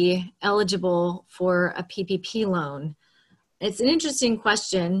be eligible for a PPP loan. It's an interesting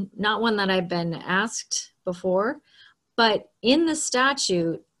question, not one that I've been asked before, but in the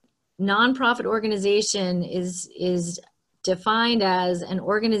statute, nonprofit organization is defined as an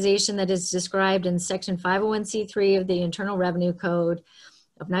organization that is described in Section 501c3 of the Internal Revenue Code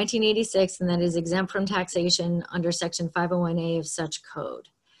of 1986 and that is exempt from taxation under Section 501A of such code.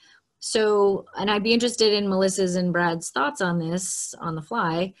 So, and I'd be interested in Melissa's and Brad's thoughts on this on the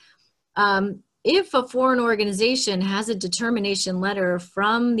fly. If a foreign organization has a determination letter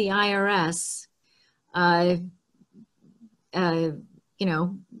from the IRS, you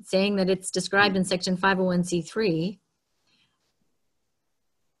know, saying that it's described in Section 501c3,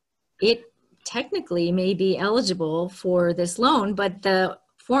 it technically may be eligible for this loan, but the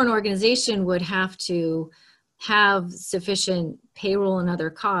foreign organization would have to have sufficient payroll and other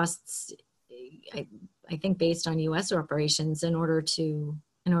costs, I think based on U.S. operations in order to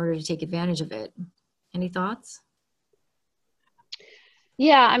take advantage of it. Any thoughts?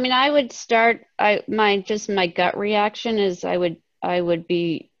 Yeah, I mean, I would start, my gut reaction is I would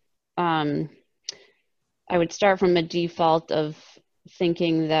start from a default of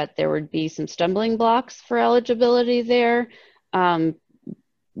thinking that there would be some stumbling blocks for eligibility there.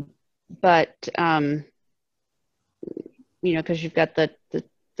 You know, because you've got the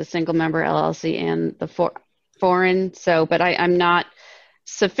single member LLC and the foreign. So, but I'm not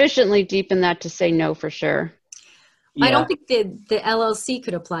sufficiently deep in that to say no for sure. Yeah. I don't think the LLC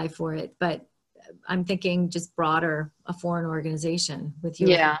could apply for it, but I'm thinking just broader, a foreign organization with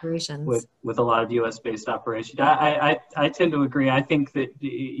U.S. operations. With a lot of U.S.-based operations. I tend to agree. I think that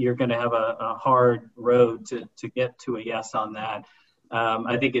you're going to have a hard road to get to a yes on that.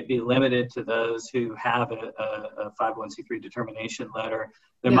 I think it'd be limited to those who have a 501c3 determination letter.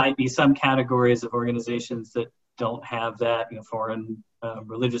 There might be some categories of organizations that don't have that, you know, foreign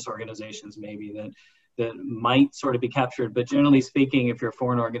religious organizations maybe that might sort of be captured. But generally speaking, if you're a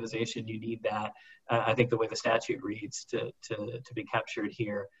foreign organization, you need that. I think the way the statute reads to be captured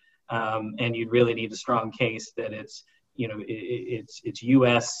here. And you'd really need a strong case that it's, you know, it's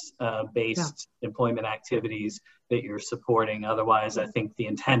U.S. based employment activities that you're supporting. Otherwise, I think the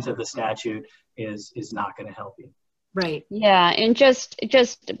intent of the statute is not going to help you. Right. Yeah, and just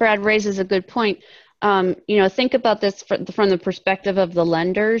Brad raises a good point. You know, think about this from the perspective of the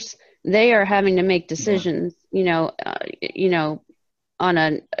lenders. They are having to make decisions, you know, on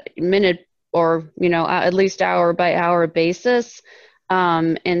a minute or, you know, at least hour by hour basis.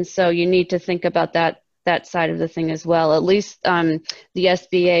 And so you need to think about that side of the thing as well. At least the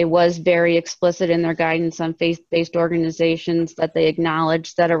SBA was very explicit in their guidance on faith-based organizations that they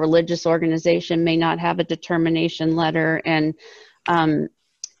acknowledge that a religious organization may not have a determination letter, and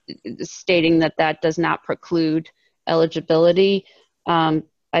stating that does not preclude eligibility.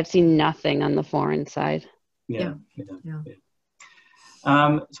 I've seen nothing on the foreign side. Yeah.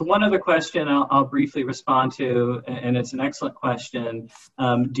 So one other question I'll briefly respond to, and it's an excellent question.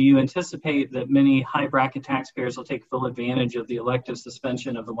 Do you anticipate that many high bracket taxpayers will take full advantage of the elective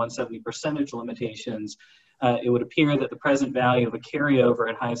suspension of the 170 percentage limitations? It would appear that the present value of a carryover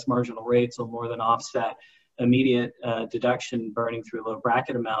at highest marginal rates will more than offset immediate deduction burning through low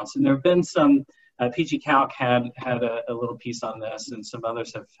bracket amounts. And there have been some, PG Calc had a little piece on this, and some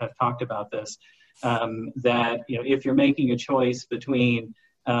others have talked about this. That, you know, if you're making a choice between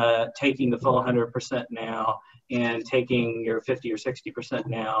taking the full 100% now and taking your 50 or 60%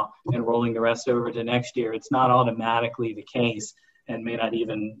 now and rolling the rest over to next year, it's not automatically the case, and may not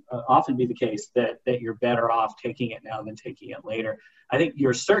even often be the case, that you're better off taking it now than taking it later. I think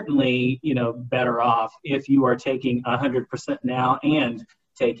you're certainly, you know, better off if you are taking 100% now and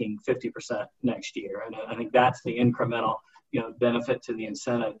taking 50% next year. And I think that's the incremental, you know, benefit to the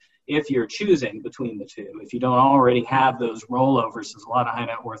incentive if you're choosing between the two. If you don't already have those rollovers, as a lot of high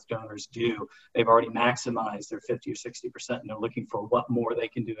net worth donors do, they've already maximized their 50 or 60% and they're looking for what more they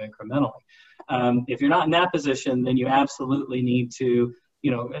can do incrementally. If you're not in that position, then you absolutely need to,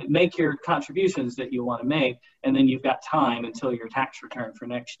 you know, make your contributions that you want to make, and then you've got time until your tax return for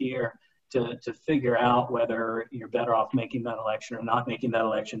next year to figure out whether you're better off making that election or not making that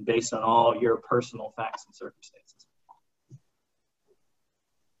election based on all your personal facts and circumstances.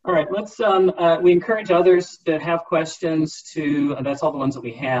 All right, let's, we encourage others that have questions to, that's all the ones that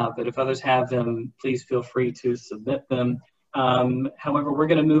we have, but if others have them, please feel free to submit them. However, we're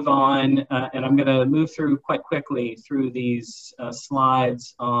gonna move on, and I'm gonna move through quite quickly through these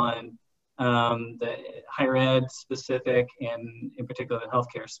slides on the higher ed specific and in particular the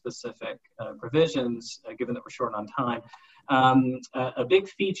healthcare specific provisions, given that we're short on time. A big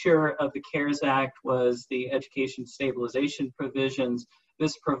feature of the CARES Act was the education stabilization provisions.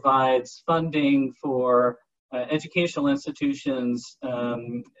 This provides funding for educational institutions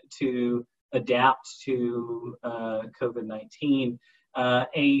to adapt to COVID-19.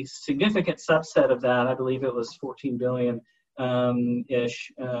 A significant subset of that, I believe it was 14 billion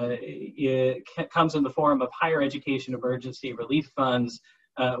ish, it comes in the form of higher education emergency relief funds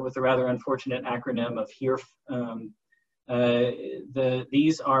with the rather unfortunate acronym of HEERF.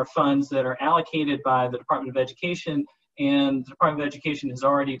 These are funds that are allocated by the Department of Education, and the Department of Education has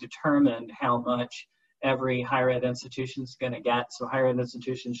already determined how much every higher ed institution is going to get. So higher ed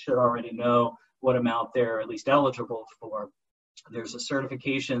institutions should already know what amount they're at least eligible for. There's a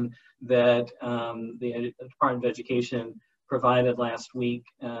certification that the Department of Education provided last week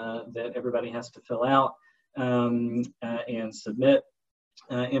that everybody has to fill out and submit.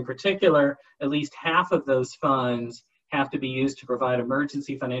 In particular, at least half of those funds have to be used to provide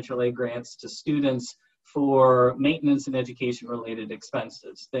emergency financial aid grants to students for maintenance and education related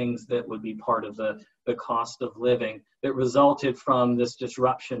expenses, things that would be part of the cost of living that resulted from this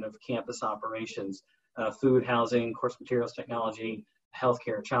disruption of campus operations, food, housing, course materials, technology,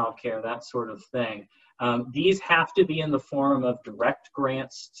 healthcare, childcare, that sort of thing. These have to be in the form of direct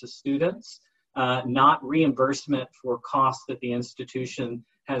grants to students, not reimbursement for costs that the institution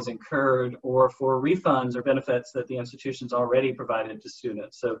has incurred or for refunds or benefits that the institution's already provided to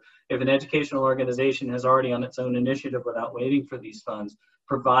students. So if an educational organization has already on its own initiative without waiting for these funds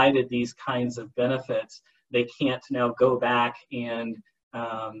provided these kinds of benefits, they can't now go back and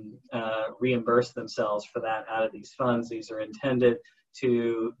reimburse themselves for that out of these funds. These are intended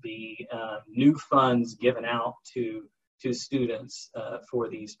to be new funds given out to students for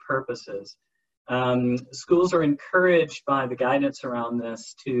these purposes. Schools are encouraged by the guidance around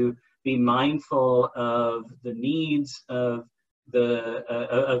this to be mindful of the needs of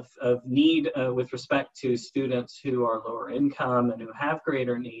need with respect to students who are lower income and who have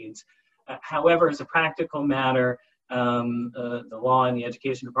greater needs. However, as a practical matter, the law and the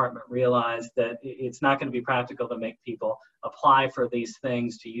education department realized that it's not going to be practical to make people apply for these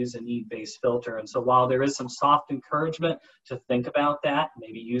things to use a need-based filter. And so while there is some soft encouragement to think about that,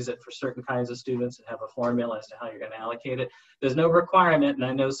 maybe use it for certain kinds of students and have a formula as to how you're going to allocate it, there's no requirement. And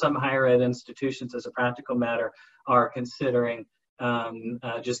I know some higher ed institutions, as a practical matter, are considering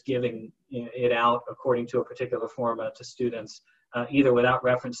just giving it out according to a particular format to students, either without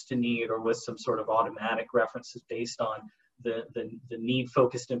reference to need or with some sort of automatic references based on the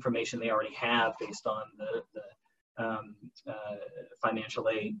need-focused information they already have based on the financial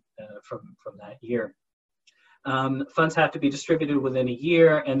aid from that year. Funds have to be distributed within a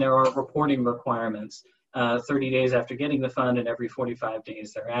year, and there are reporting requirements 30 days after getting the fund and every 45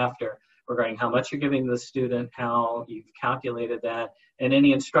 days thereafter, regarding how much you're giving the student, how you've calculated that, and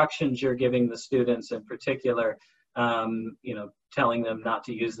any instructions you're giving the students, in particular, telling them not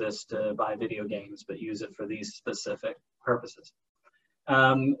to use this to buy video games, but use it for these specific purposes.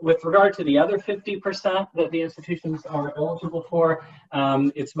 With regard to the other 50% that the institutions are eligible for,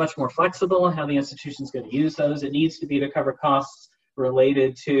 it's much more flexible in how the institution is going to use those. It needs to be to cover costs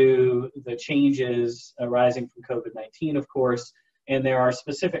related to the changes arising from COVID-19, of course, and there are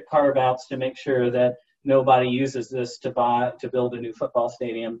specific carve-outs to make sure that nobody uses this to build a new football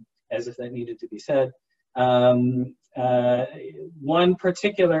stadium, as if that needed to be said. One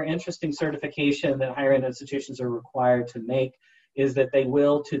particular interesting certification that higher ed institutions are required to make is that they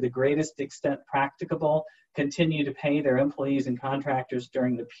will, to the greatest extent practicable, continue to pay their employees and contractors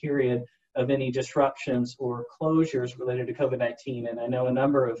during the period of any disruptions or closures related to COVID-19. And I know a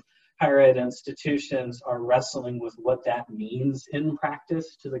number of higher ed institutions are wrestling with what that means in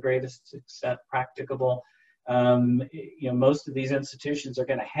practice, to the greatest extent practicable. Most of these institutions are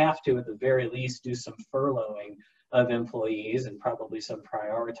going to have to, at the very least, do some furloughing of employees and probably some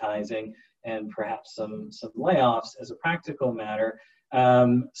prioritizing and perhaps some layoffs as a practical matter.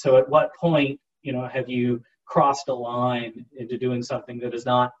 So at what point, have you crossed a line into doing something that is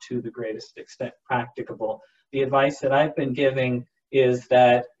not to the greatest extent practicable? The advice that I've been giving is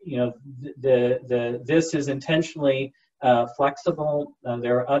that, this is intentionally flexible.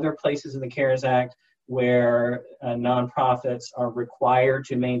 There are other places in the CARES Act where nonprofits are required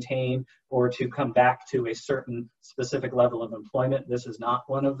to maintain or to come back to a certain specific level of employment. This is not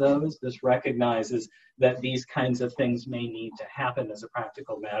one of those. This recognizes that these kinds of things may need to happen as a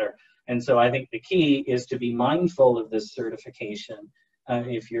practical matter. And so I think the key is to be mindful of this certification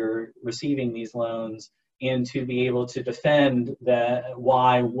if you're receiving these loans, and to be able to defend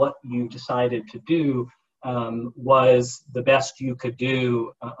why what you decided to do was the best you could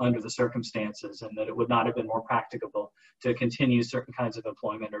do under the circumstances, and that it would not have been more practicable to continue certain kinds of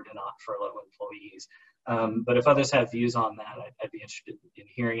employment or to not furlough employees. But if others have views on that, I'd be interested in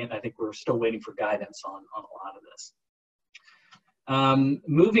hearing it. I think we're still waiting for guidance on a lot of this.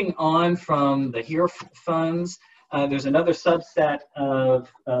 Moving on from the HERE funds, there's another subset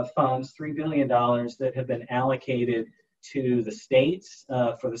of funds, $3 billion, that have been allocated to the states,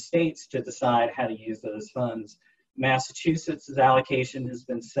 for the states to decide how to use those funds. Massachusetts' allocation has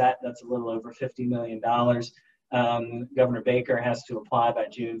been set. That's a little over $50 million. Governor Baker has to apply by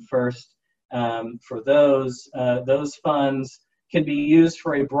June 1st for those. Those funds can be used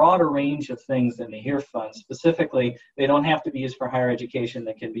for a broader range of things than the HERE funds. Specifically, they don't have to be used for higher education.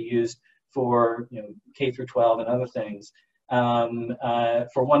 They can be used for K through 12 and other things.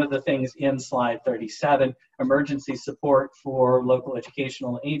 For one of the things in slide 37, emergency support for local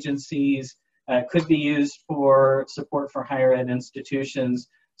educational agencies could be used for support for higher ed institutions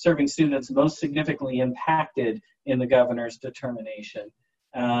serving students most significantly impacted in the governor's determination,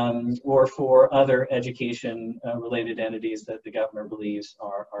 or for other education related entities that the governor believes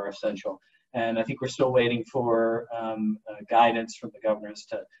are essential. And I think we're still waiting for guidance from the governor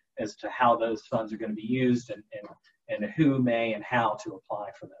as to how those funds are going to be used and who may and how to apply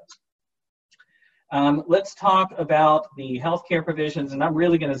for those. Let's talk about the healthcare provisions, and I'm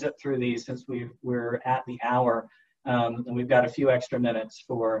really going to zip through these since we're at the hour, and we've got a few extra minutes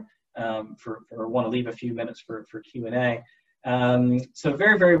or want to leave a few minutes for Q&A. So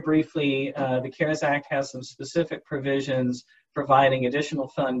very, very briefly, the CARES Act has some specific provisions providing additional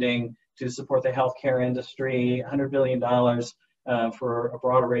funding to support the healthcare industry, $100 billion for a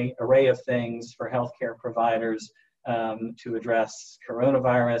broad array of things for healthcare providers to address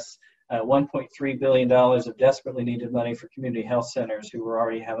coronavirus, $1.3 billion of desperately needed money for community health centers who were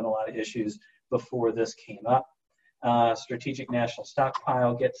already having a lot of issues before this came up. Strategic National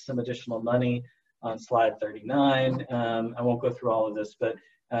Stockpile gets some additional money on slide 39. I won't go through all of this, but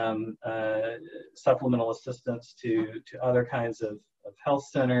supplemental assistance to other kinds of health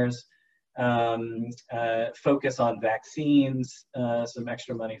centers. focus on vaccines, some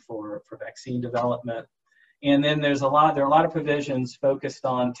extra money for vaccine development. And then there are a lot of provisions focused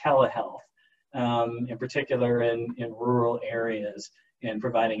on telehealth, in particular in rural areas, and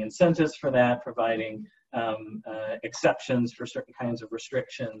providing incentives for that, providing exceptions for certain kinds of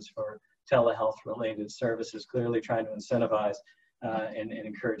restrictions for telehealth related services, clearly trying to incentivize and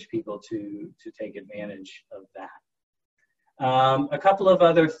encourage people to take advantage of that. A couple of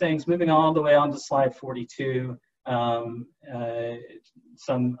other things, moving all the way on to slide 42,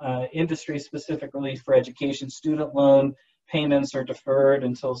 some industry specific relief for education. Student loan payments are deferred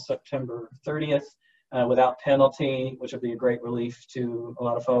until September 30th without penalty, which would be a great relief to a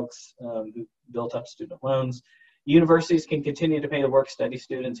lot of folks who built up student loans. Universities can continue to pay the work-study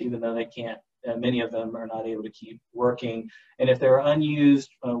students even though they can't, many of them are not able to keep working. And if there are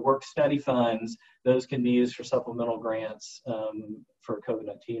unused work-study funds, those can be used for supplemental grants for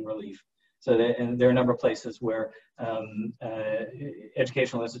COVID-19 relief. So and there are a number of places where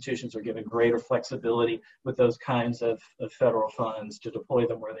educational institutions are given greater flexibility with those kinds of federal funds to deploy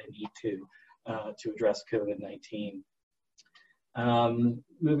them where they need to address COVID-19.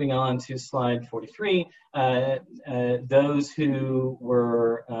 Moving on to slide 43, those who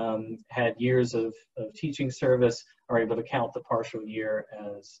were had years of teaching service are able to count the partial year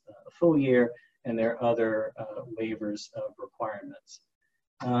as a full year, and there are other waivers of requirements.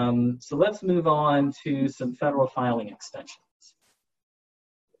 So let's move on to some federal filing extensions.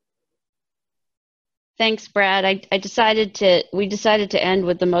 Thanks, Brad. We decided to end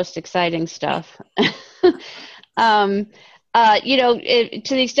with the most exciting stuff. You know,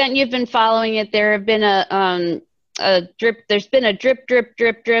 to the extent you've been following it, there have been there's been a drip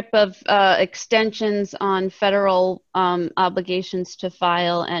of extensions on federal obligations to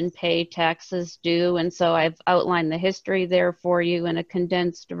file and pay taxes due. And so I've outlined the history there for you in a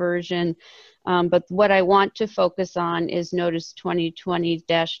condensed version. But what I want to focus on is Notice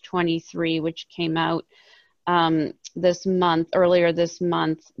 2020-23, which came out earlier this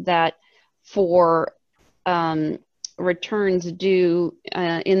month, that for returns due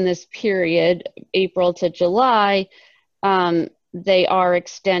in this period, April to July, they are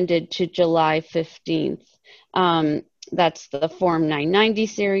extended to July 15th. That's the Form 990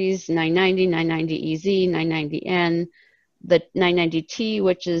 series, 990, 990EZ, 990N, the 990T,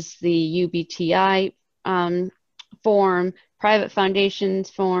 which is the UBTI form, private foundations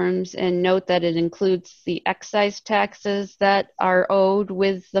forms, and note that it includes the excise taxes that are owed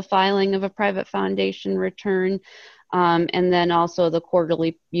with the filing of a private foundation return, and then also the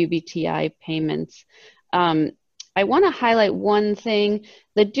quarterly UBTI payments. I want to highlight one thing.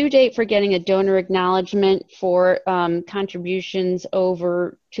 The due date for getting a donor acknowledgement for contributions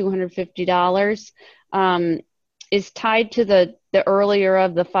over $250 is tied to the earlier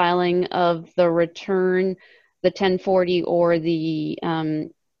of the filing of the return, the 1040, or the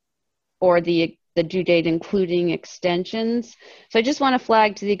due date including extensions. So I just want to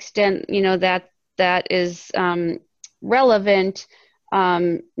flag, to the extent that is relevant,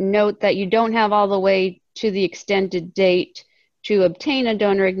 note that you don't have all the way to the extended date to obtain a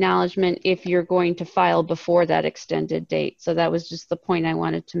donor acknowledgement if you're going to file before that extended date. So that was just the point I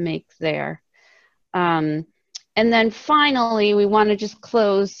wanted to make there. And then finally, we want to just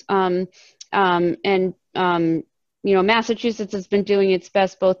close Massachusetts has been doing its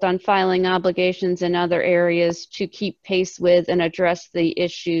best both on filing obligations and other areas to keep pace with and address the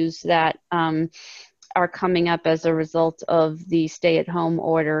issues that are coming up as a result of the stay-at-home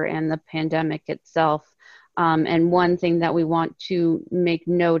order and the pandemic itself. And one thing that we want to make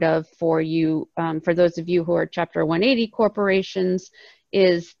note of for you, for those of you who are Chapter 180 corporations,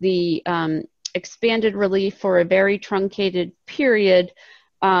 is the expanded relief for a very truncated period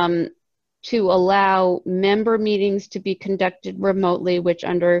to allow member meetings to be conducted remotely, which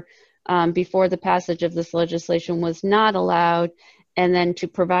before the passage of this legislation was not allowed, and then to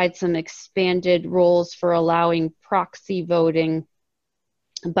provide some expanded rules for allowing proxy voting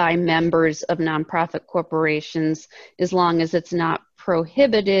by members of nonprofit corporations, as long as it's not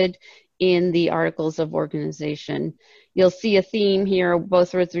prohibited in the Articles of Organization. You'll see a theme here,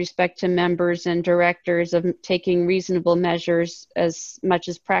 both with respect to members and directors, of taking reasonable measures as much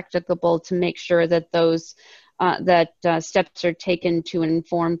as practicable to make sure that those steps are taken to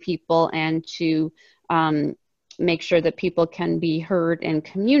inform people and to make sure that people can be heard and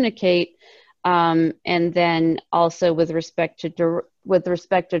communicate. And then also with respect to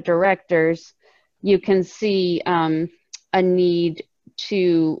directors, you can see a need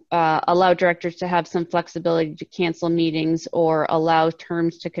to allow directors to have some flexibility to cancel meetings or allow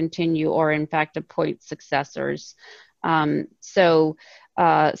terms to continue, or in fact appoint successors. So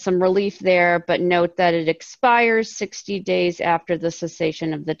some relief there, but note that it expires 60 days after the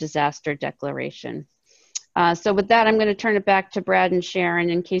cessation of the disaster declaration. So with that, I'm going to turn it back to Brad and Sharon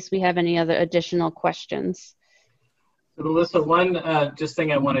in case we have any other additional questions. So Melissa, one just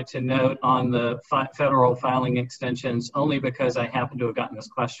thing I wanted to note on the federal filing extensions, only because I happen to have gotten this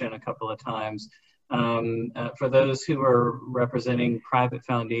question a couple of times. For those who are representing private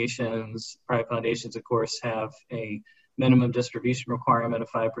foundations, of course, have a minimum distribution requirement of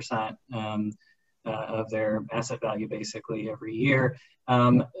 5% of their asset value basically every year.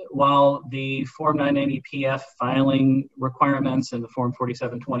 While the Form 990-PF filing requirements and the Form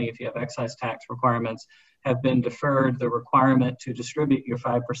 4720, if you have excise tax requirements, have been deferred, the requirement to distribute your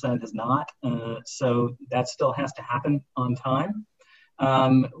 5% is not. So that still has to happen on time.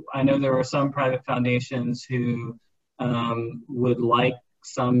 I know there are some private foundations who would like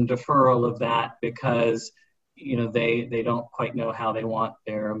some deferral of that because they don't quite know how they want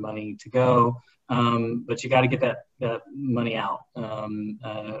their money to go. But you got to get that money out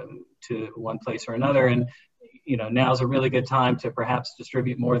to one place or another. And now's a really good time to perhaps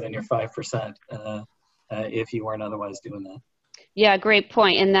distribute more than your 5% if you weren't otherwise doing that. Yeah, great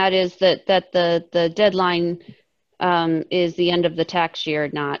point. And that is that the deadline is the end of the tax year,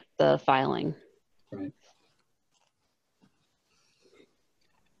 not the filing. Right.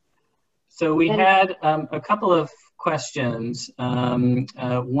 So we had a couple of questions.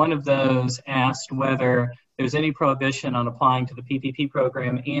 One of those asked whether there's any prohibition on applying to the PPP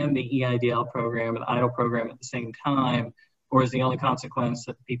program and the EIDL program, or the EIDL program at the same time, or is the only consequence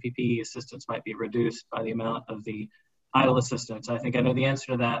that the PPP assistance might be reduced by the amount of the EIDL assistance? I think I know the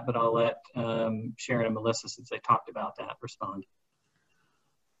answer to that, but I'll let Sharon and Melissa, since they talked about that, respond.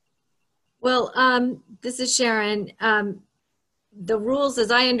 Well, this is Sharon. The rules,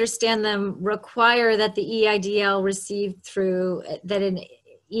 as I understand them, require that the EIDL received through, that an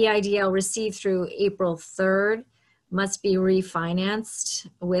EIDL received through April 3rd must be refinanced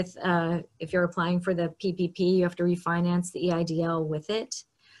with, if you're applying for the PPP, you have to refinance the EIDL with it.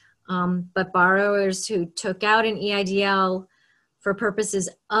 But borrowers who took out an EIDL for purposes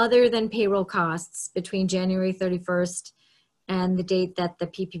other than payroll costs between January 31st and the date that the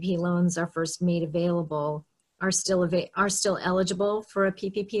PPP loans are first made available are still eligible for a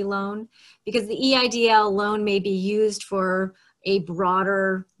PPP loan, because the EIDL loan may be used for a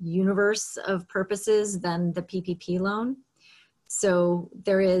broader universe of purposes than the PPP loan. So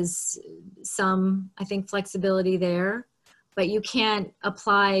there is some, I think, flexibility there, but you can't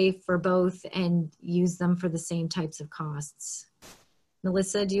apply for both and use them for the same types of costs.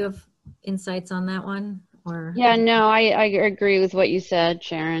 Melissa, do you have insights on that one? Or yeah, no, I agree with what you said,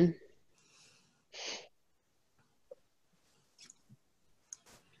 Sharon.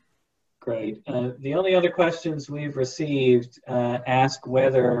 Great. The only other questions we've received ask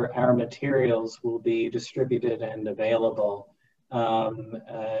whether our materials will be distributed and available.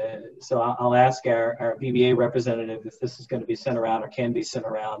 So I'll ask our BBA representative if this is going to be sent around or can be sent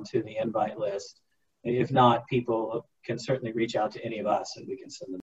around to the invite list. If not, people can certainly reach out to any of us and we can send them.